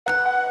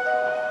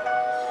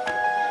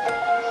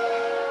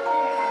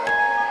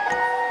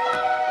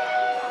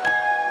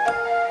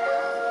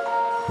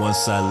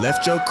 Once I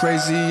left your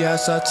crazy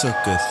ass, I took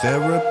a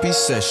therapy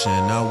session.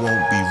 I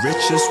won't be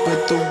richest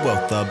with the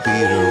wealth, I'll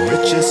be the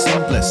richest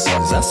in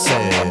blessings. I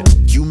said,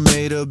 you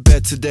made a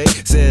bet today,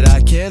 said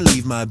I can't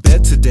leave my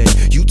bed today.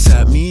 You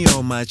tapped me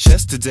on my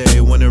chest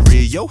today, wanna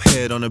rear your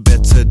head on a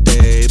bed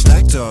today.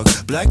 Black dog,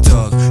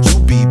 you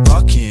be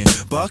barking.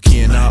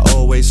 I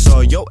always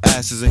saw your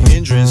ass as a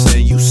hindrance,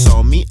 and you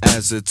saw me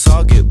as a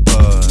target,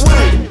 but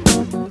wait,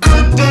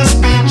 could this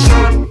be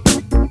true?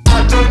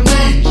 I don't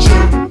need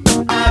you,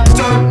 I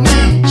don't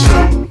need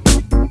you.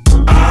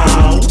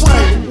 Ah,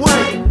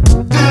 wait,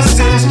 this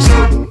is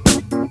true.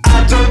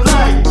 I don't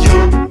like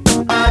you,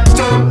 I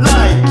don't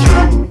like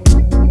you.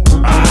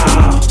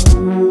 Ah.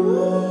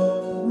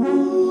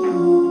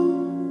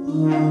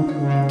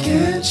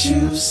 Can't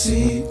you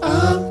see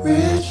I'm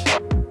rich?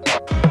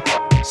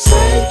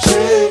 Same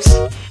tricks,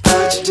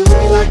 how'd you do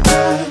me like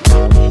that?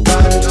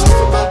 Got it off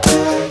of my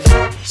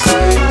back.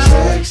 Same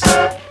tricks, I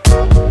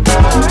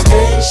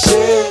ain't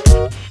shit.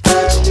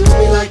 How'd you do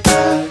me like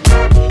that?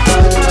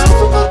 Got it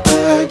off of my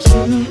back.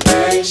 You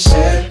ain't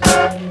shit.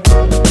 Hey,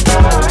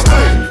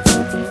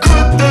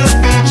 could this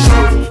be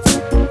true?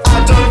 I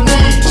don't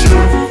need you,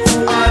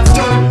 I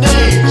don't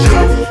need you.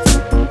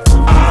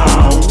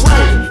 Oh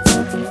wait,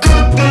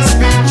 could this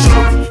be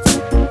true?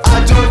 I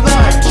don't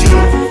like you,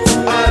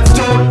 I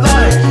don't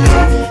like you.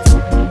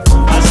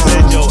 I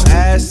said your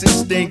ass is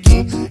stinky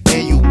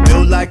and you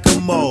built like a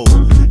mole,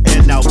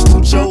 and I'll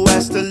boot your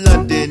ass to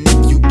London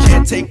if you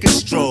can't take a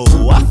stroll.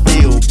 I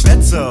feel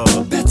better.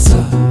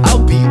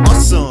 I'll be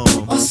awesome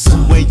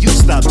when you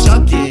stop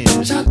jogging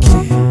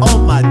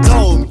on my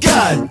dome.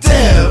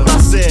 Goddamn, I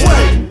said,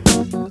 wait,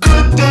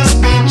 could this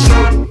be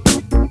true?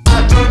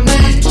 I don't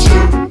need you,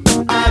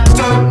 I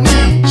don't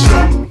need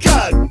you.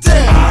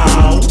 Goddamn,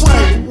 oh,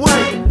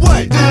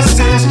 wait, this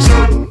is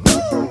true.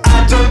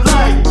 I don't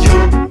like you,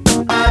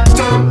 I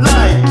don't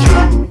like you.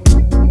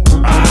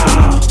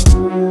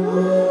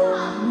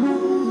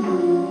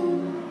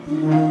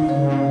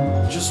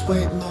 Just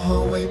wait in the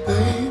hallway,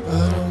 babe.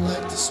 I don't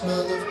like the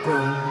smell of bro.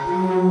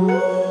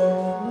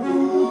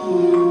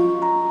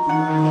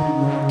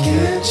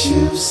 Can't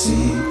you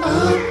see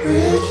I'm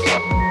rich?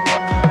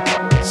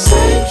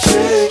 Same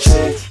tricks,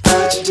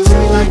 how'd you do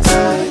me like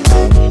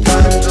that?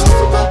 Got it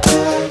off of my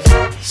back.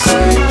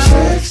 Same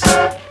tricks, I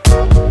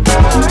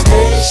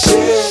ain't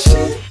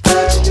shit.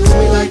 How'd you do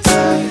me like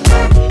that?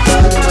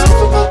 Got it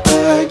off of my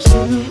back.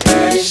 You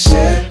ain't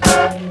shit.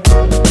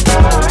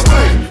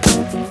 Wait,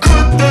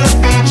 could this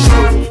be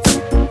true?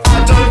 I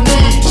don't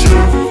need you,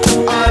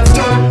 I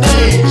don't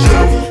need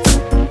you.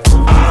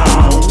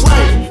 Oh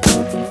wait,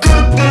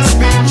 could this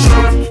be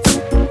true?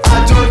 I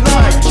don't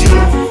like you,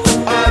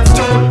 I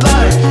don't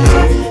like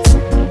you.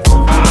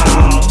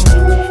 Oh,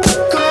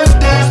 could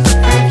this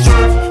be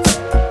true?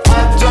 I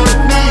don't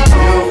need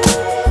you,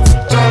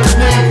 don't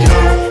need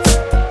you.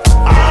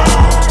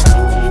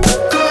 Oh,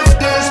 could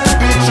this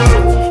be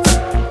true?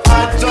 I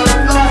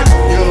don't like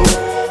you,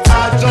 I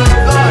don't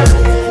like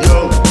you.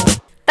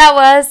 That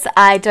was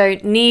I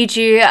Don't Need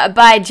You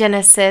by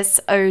Genesis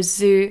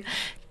Ozu.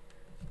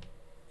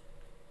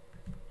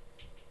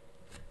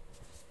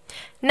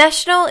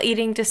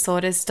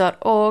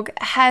 NationalEatingDisorders.org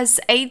has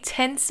a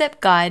 10-step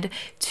guide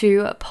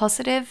to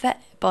positive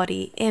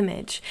body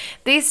image.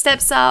 These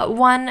steps are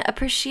 1.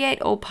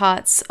 Appreciate all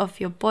parts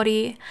of your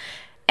body.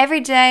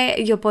 Every day,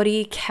 your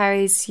body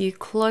carries you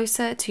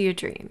closer to your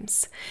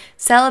dreams.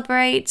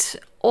 Celebrate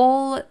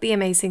all the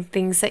amazing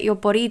things that your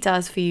body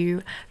does for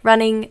you: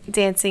 running,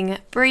 dancing,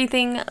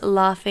 breathing,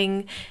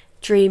 laughing,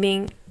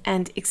 dreaming,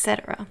 and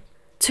etc.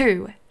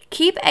 2.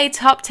 Keep a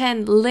top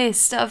 10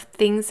 list of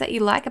things that you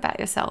like about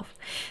yourself.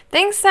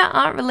 Things that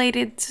aren't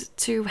related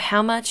to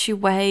how much you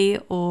weigh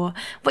or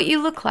what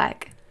you look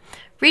like.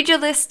 Read your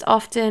list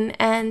often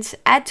and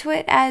add to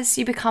it as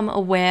you become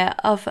aware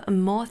of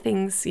more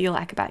things you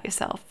like about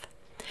yourself.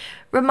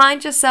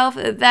 Remind yourself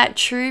that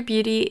true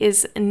beauty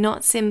is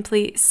not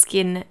simply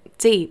skin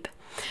deep.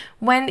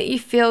 When you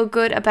feel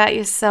good about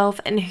yourself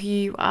and who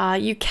you are,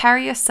 you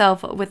carry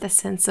yourself with a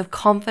sense of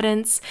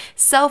confidence,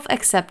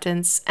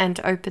 self-acceptance, and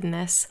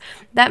openness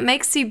that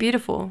makes you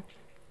beautiful.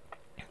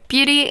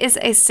 Beauty is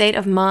a state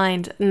of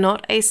mind,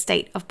 not a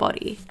state of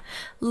body.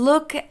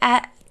 Look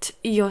at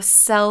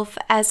yourself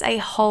as a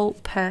whole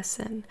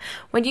person.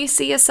 When you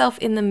see yourself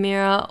in the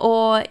mirror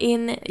or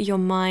in your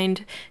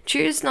mind,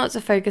 choose not to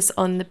focus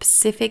on the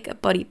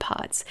specific body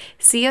parts.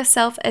 See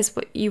yourself as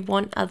what you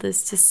want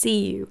others to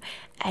see you,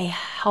 a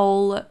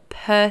whole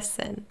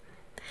person.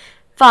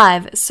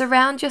 5.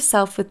 Surround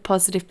yourself with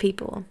positive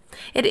people.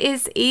 It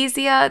is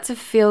easier to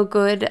feel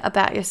good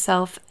about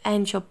yourself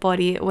and your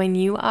body when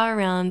you are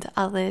around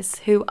others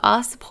who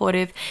are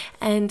supportive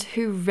and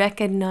who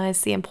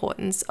recognize the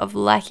importance of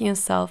liking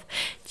yourself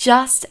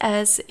just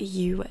as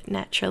you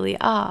naturally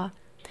are.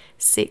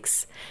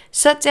 6.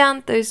 Shut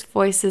down those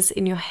voices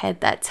in your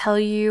head that tell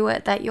you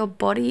that your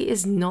body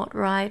is not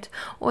right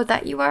or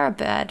that you are a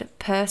bad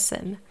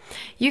person.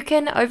 You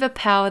can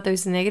overpower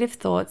those negative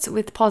thoughts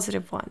with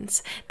positive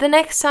ones. The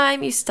next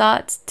time you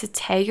start to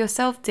tear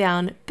yourself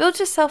down, build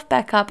yourself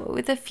back up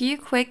with a few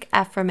quick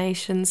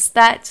affirmations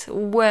that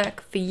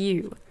work for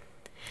you.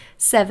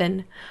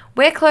 7.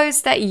 Wear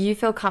clothes that you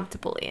feel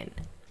comfortable in.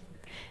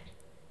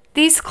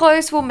 These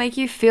clothes will make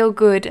you feel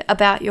good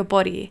about your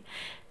body.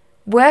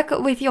 Work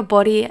with your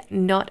body,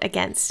 not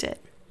against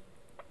it.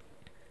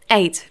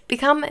 8.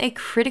 Become a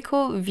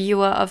critical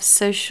viewer of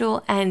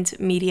social and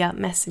media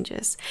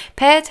messages.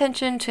 Pay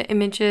attention to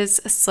images,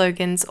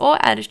 slogans, or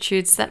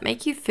attitudes that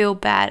make you feel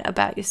bad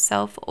about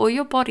yourself or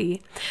your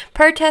body.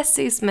 Protest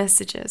these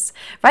messages.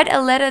 Write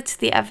a letter to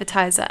the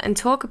advertiser and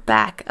talk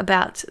back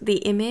about the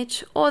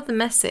image or the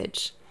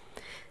message.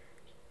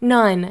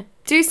 9.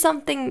 Do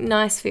something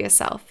nice for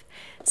yourself.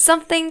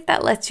 Something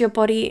that lets your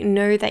body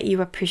know that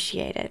you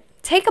appreciate it.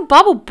 Take a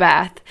bubble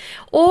bath,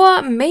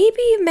 or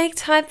maybe make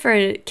time for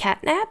a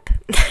cat nap,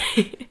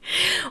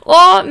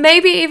 or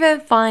maybe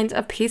even find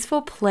a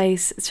peaceful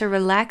place to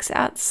relax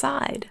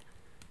outside.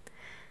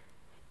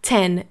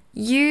 10.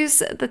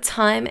 Use the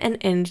time and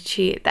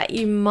energy that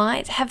you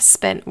might have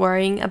spent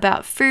worrying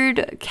about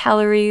food,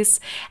 calories,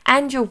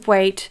 and your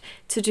weight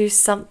to do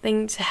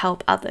something to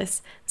help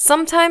others.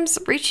 Sometimes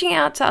reaching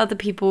out to other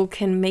people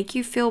can make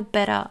you feel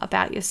better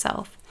about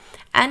yourself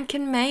and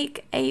can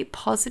make a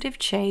positive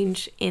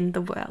change in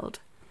the world.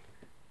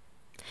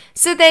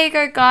 So there you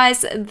go,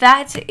 guys.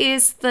 That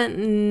is the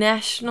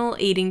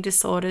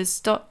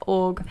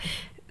nationaleatingdisorders.org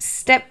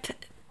step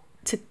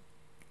to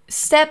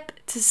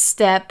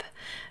step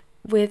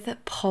with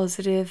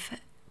positive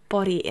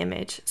body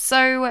image.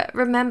 So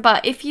remember,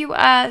 if you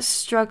are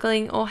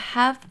struggling or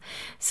have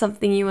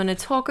something you want to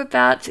talk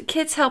about,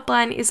 Kids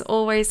Helpline is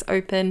always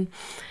open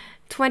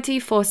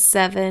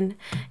 24/7.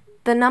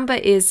 The number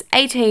is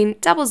 18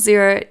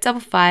 00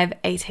 55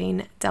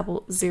 18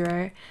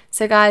 00.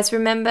 So guys,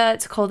 remember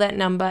to call that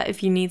number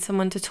if you need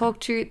someone to talk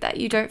to that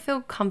you don't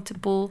feel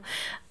comfortable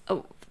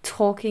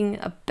talking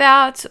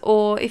about,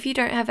 or if you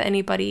don't have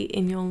anybody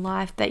in your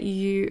life that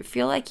you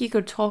feel like you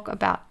could talk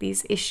about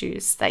these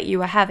issues that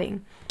you are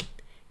having.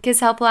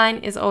 Kids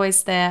Helpline is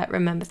always there.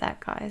 Remember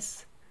that,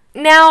 guys.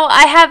 Now,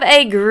 I have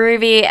a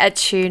groovy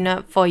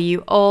tune for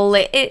you all.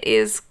 It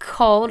is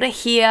called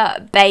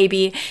Here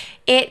Baby.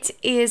 It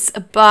is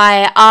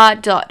by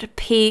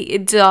R.P.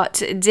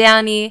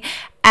 Downey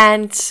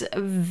and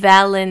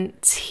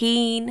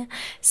Valentine.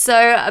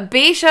 So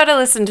be sure to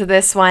listen to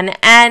this one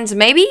and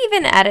maybe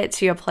even add it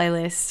to your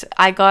playlist.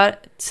 I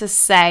got to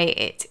say,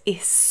 it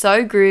is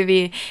so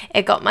groovy.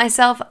 It got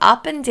myself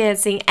up and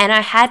dancing, and I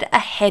had a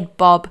head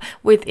bob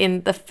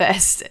within the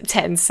first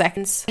 10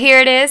 seconds. Here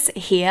it is,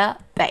 Here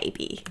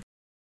Baby.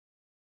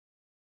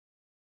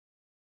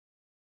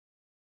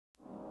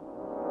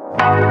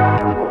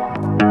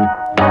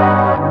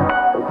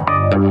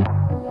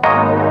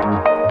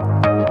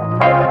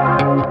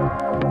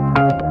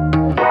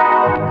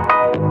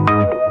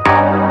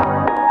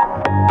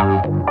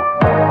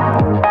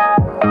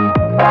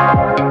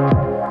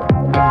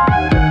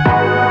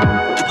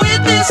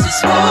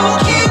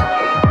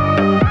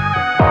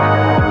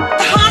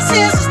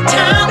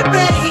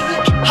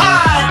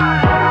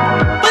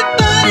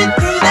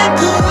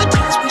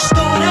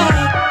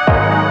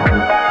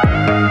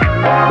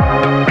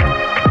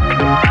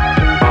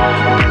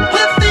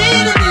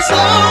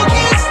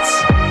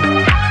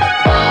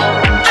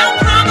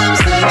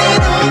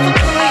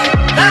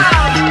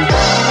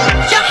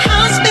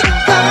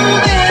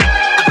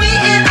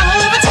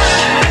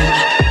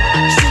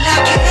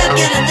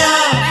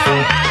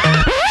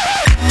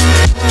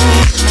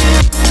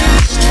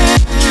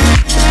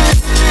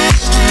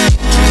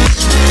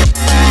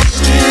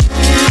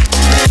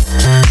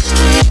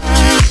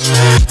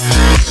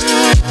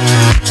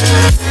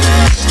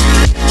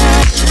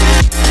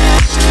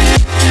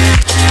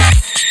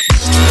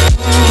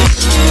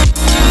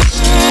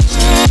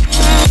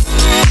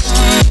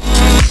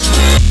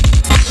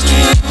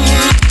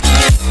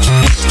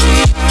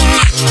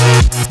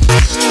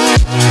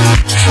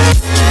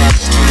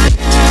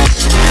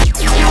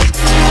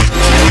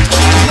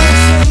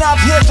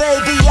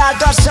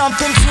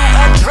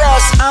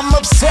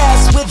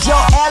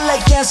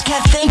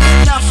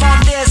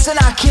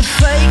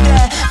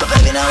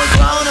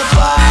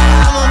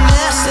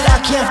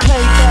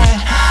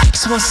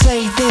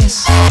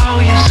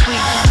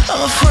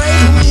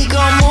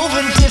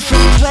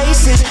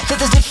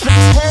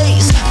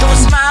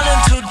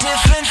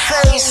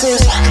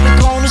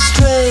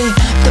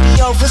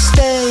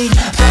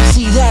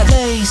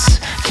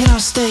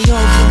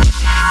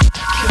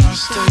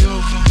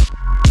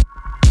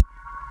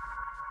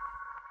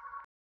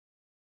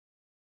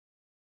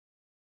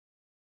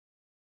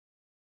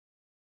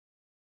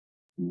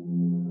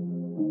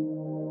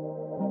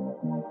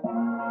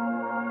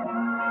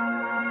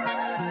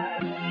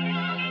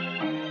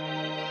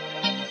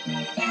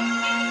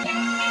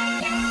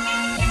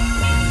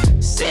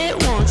 Say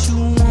what you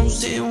want,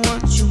 say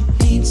what you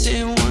need,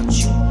 say what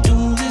you do.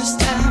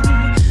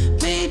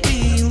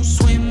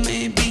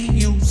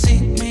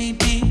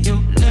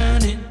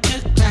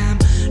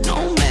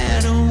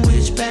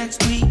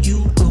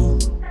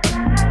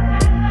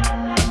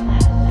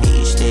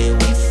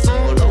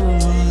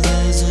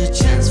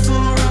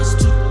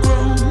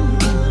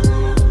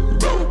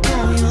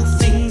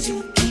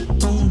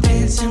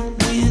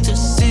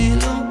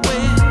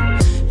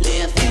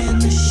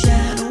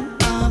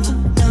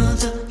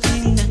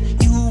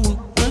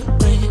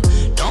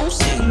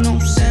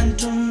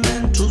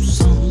 sentimental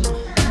song.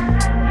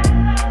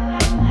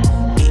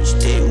 Each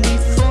day we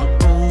fall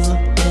over,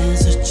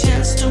 there's a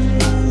chance to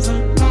move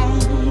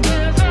along.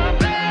 There's a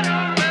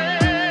better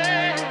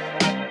way.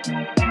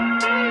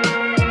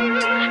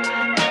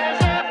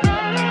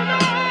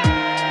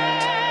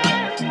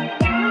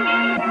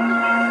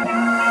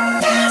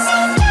 There's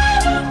a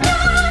better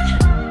way.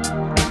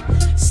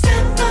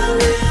 Step a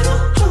little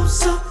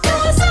closer.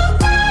 There's a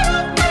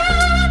better way.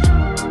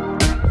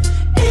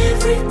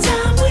 Every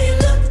time we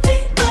look the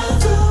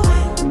other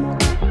way,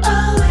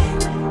 away,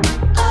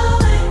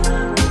 away.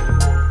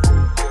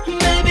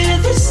 Maybe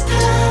this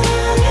time,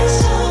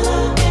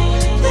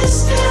 this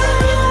time.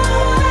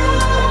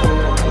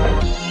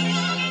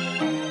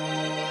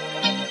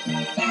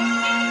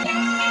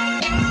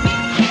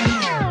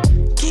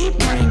 Keep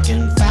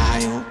drinking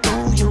fire,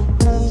 though you're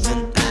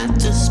moving at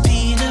the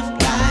speed of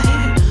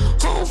light.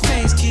 Whole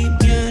face keep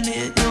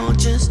yearning, you're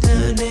just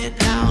learning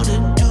how to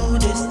do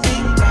this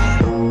thing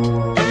right.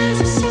 As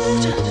a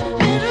soldier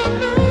in a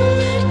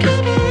moving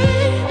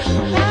cabaret,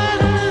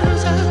 what a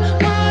loser,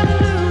 what a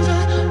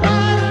loser,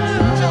 what a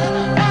loser, what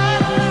a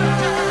loser.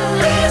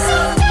 There's a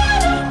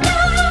better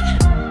way.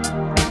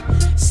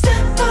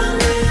 Step a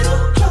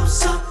little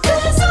closer.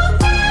 There's a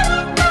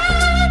better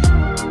way.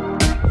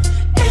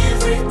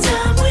 Every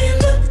time we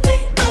look the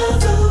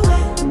other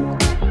way,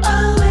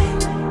 away,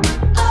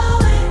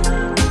 away.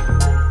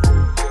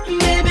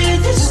 Maybe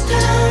this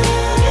time,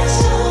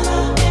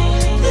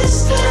 this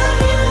time.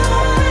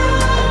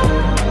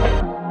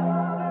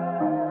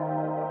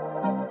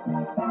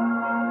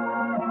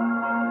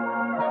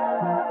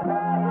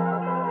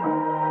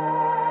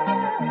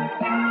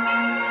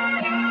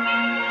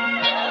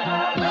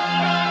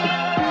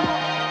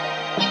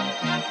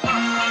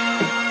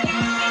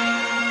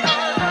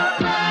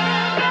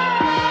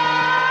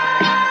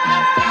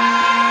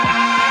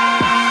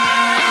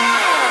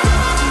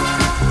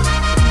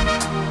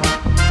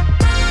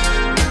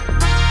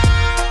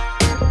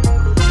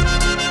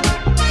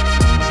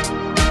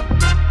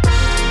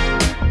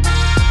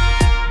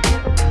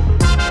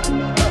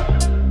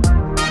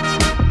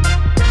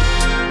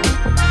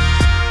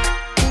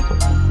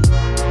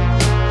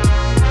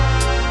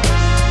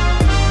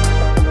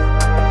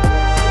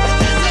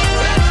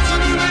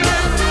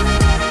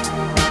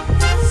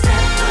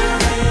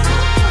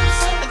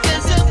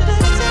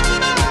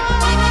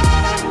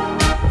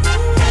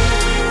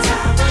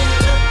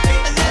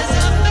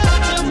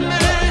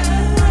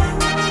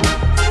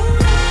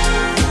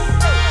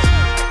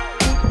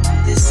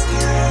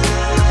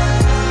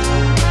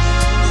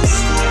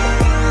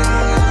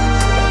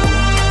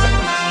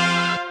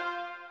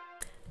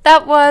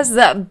 That was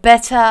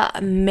Better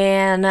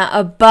Man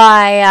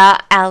by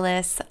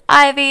Alice,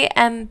 Ivy,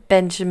 and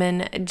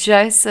Benjamin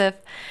Joseph.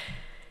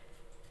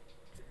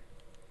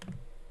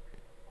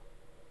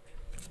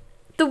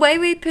 The way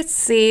we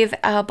perceive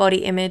our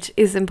body image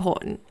is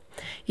important.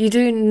 You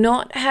do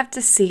not have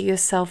to see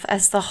yourself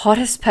as the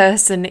hottest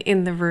person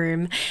in the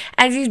room,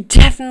 and you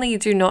definitely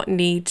do not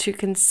need to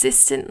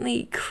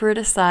consistently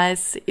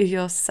criticize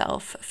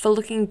yourself for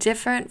looking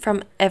different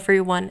from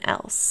everyone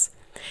else.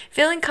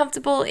 Feeling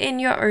comfortable in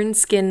your own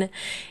skin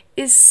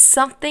is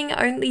something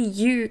only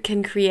you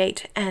can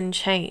create and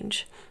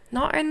change.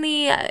 Not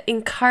only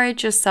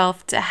encourage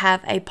yourself to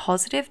have a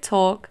positive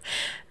talk,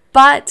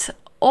 but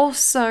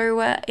also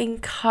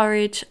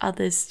encourage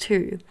others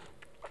too.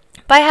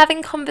 By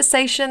having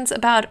conversations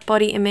about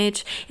body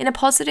image in a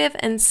positive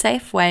and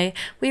safe way,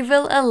 we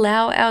will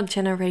allow our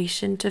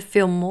generation to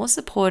feel more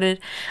supported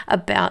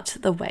about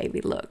the way we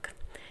look.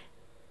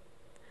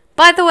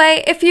 By the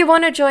way, if you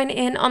want to join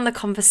in on the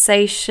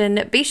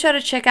conversation, be sure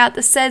to check out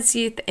the Says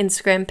Youth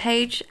Instagram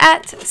page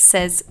at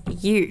Says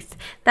Youth.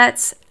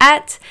 That's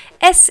at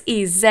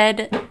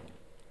SEZYOUTH.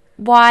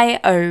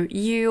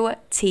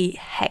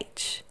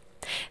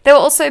 There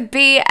will also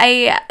be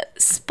a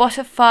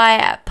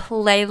Spotify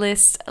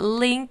playlist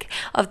link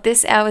of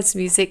this hour's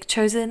music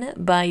chosen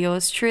by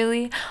yours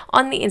truly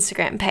on the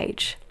Instagram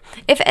page.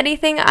 If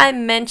anything I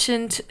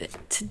mentioned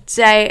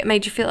today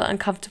made you feel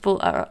uncomfortable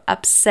or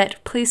upset,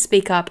 please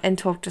speak up and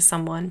talk to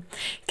someone.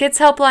 Kids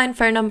Helpline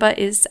phone number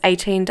is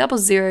 18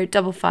 00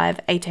 55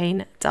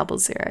 18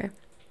 00.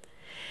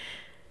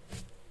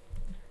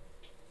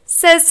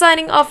 Says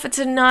signing off for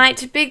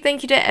tonight. Big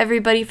thank you to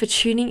everybody for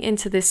tuning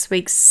into this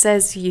week's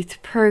Says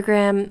Youth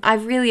program. I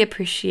really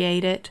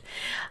appreciate it.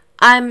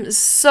 I'm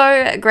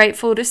so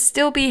grateful to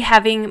still be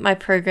having my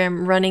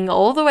program running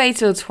all the way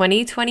till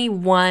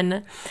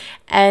 2021,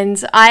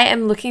 and I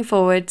am looking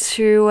forward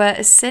to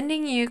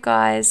sending you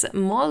guys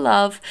more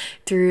love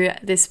through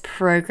this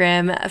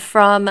program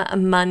from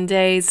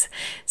Mondays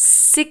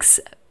 6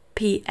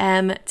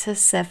 p.m. to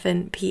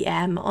 7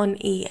 p.m. on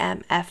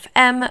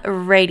EMFM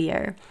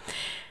radio.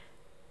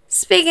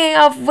 Speaking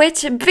of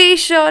which, be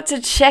sure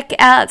to check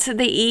out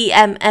the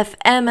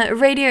EMFM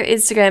radio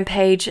Instagram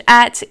page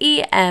at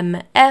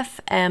EMFM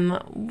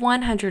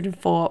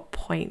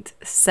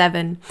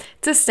 104.7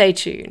 to stay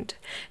tuned.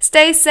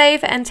 Stay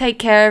safe and take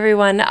care,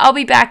 everyone. I'll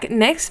be back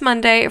next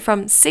Monday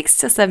from 6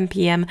 to 7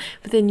 p.m.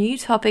 with a new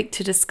topic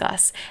to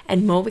discuss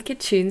and more wicked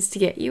tunes to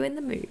get you in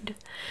the mood.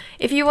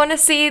 If you want to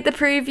see the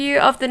preview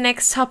of the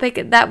next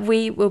topic that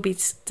we will be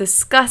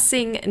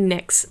discussing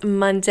next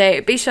Monday,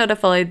 be sure to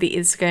follow the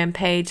Instagram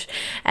page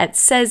at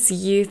Sez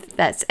Youth,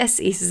 that's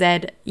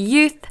SEZ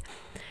Youth,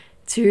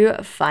 to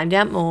find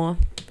out more.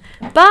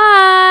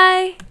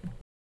 Bye!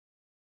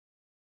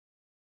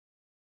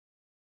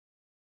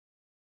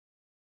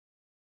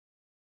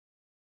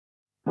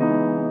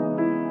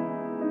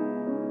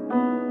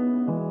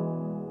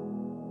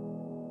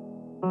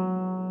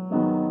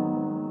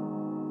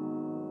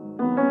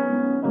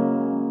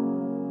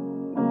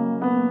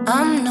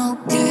 I'm no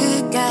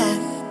good guy.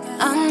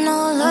 I'm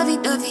no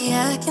lovey-dovey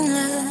acting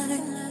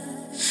like.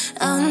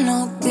 I'm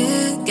no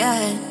good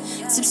guy.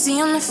 Tipsy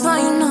on the phone,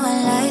 you know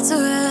I like to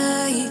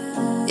ride.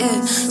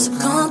 Yeah, so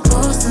come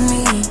close to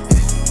me.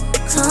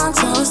 Come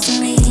close to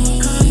me.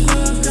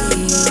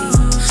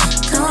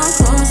 Come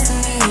close to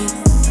me.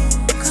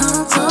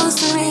 Come close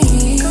to me.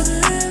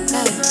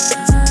 Yeah.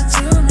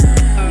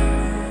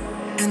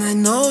 And I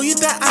know you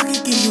that I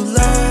could give you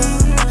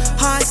love.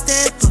 Hard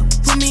step up,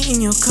 put me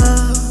in your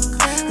cup.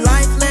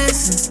 Life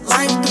lessons,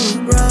 life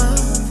through it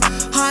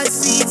rough. Hard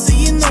seats, so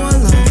you know I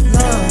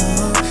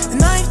love.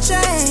 And I've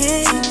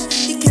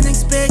changed, you can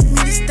expect me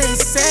to stay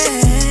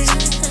safe.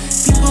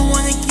 People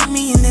wanna keep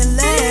me in their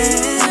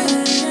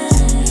lane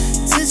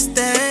to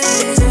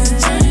stay.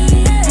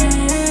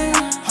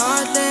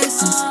 Hard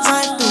lessons,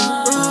 life through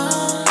it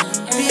rough.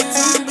 Big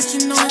time, but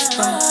you know it's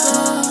about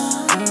love.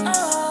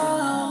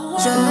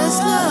 Just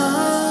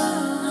love.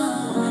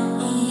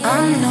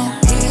 I'm no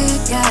good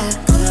guy.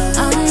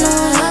 I'm no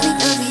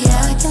lovey-dovey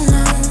acting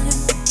like.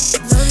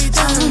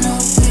 I'm no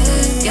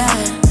good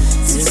guy.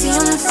 Tipsy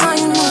on the phone,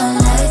 you know I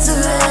like to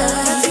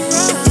ride.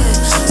 Yeah,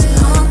 so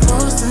come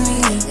close to me.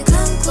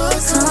 Come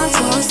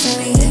close to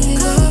me.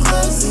 Come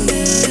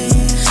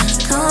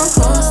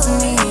close to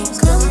me.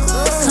 Come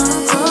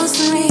close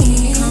to me.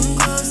 Come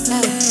close to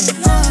me.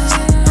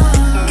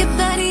 Get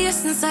better, yes,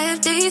 since I have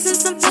days and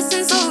some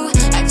blessings. Oh,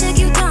 I take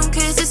you down,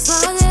 cause it's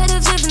all that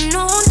I've ever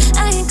known.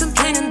 I ain't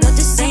complaining about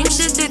the same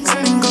shit that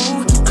come and go.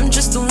 I'm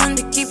just the one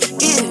to keep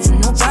giving,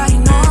 nobody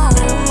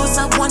knows.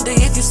 I wonder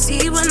if you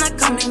see when I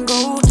come and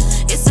go.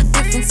 It's a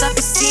difference I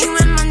can see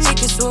when my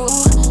niggas roll.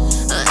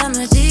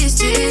 Energy is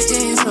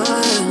drifting for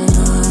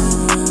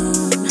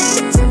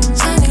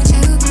I need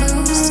you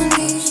close to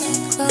me,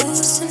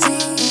 close to me,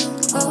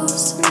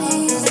 close to me.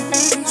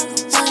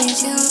 I need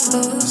you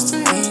close to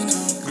me,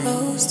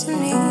 close to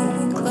me,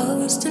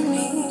 close to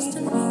me.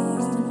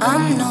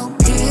 I'm no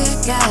good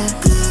guy.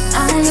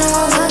 I'm no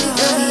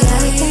lovey-dovey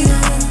acting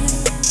like.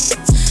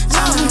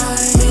 I'm no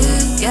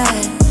good guy.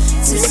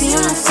 Tipsy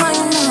on the phone,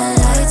 you know I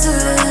like to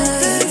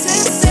ride.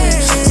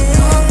 So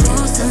come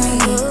close to me.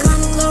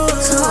 Come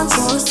close to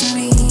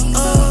me.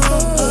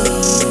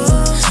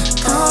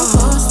 Come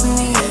close to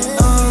me.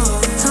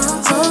 Come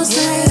close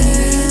to me.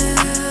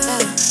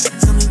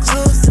 Coming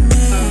close to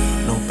me.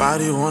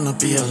 Nobody wanna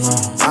be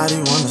alone. Nobody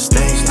wanna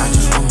stay. I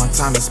just want my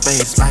time and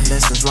space. Life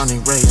lessons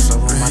running race. I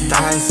roll my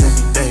dice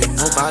every day.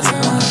 Nobody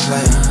wanna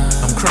play.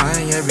 I'm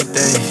crying every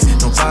day.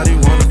 Nobody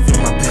wanna feel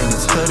my pain.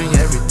 It's hurting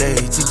every day.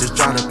 Teachers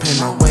try to pay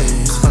my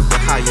ways. Fuck the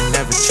high, you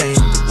never change.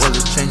 The world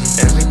is changing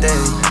every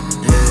day.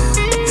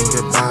 Yeah, think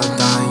about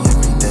dying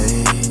every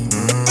day.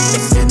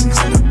 Getting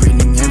harder,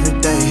 breathing every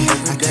day.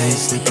 I can't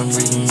sleep, I'm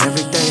reading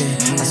every day.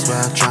 I swear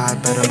I tried,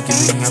 but I'm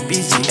giving up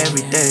easy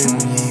every day. We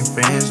ain't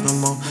friends no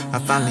more. I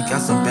finally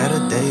got some better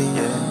days.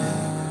 Yeah.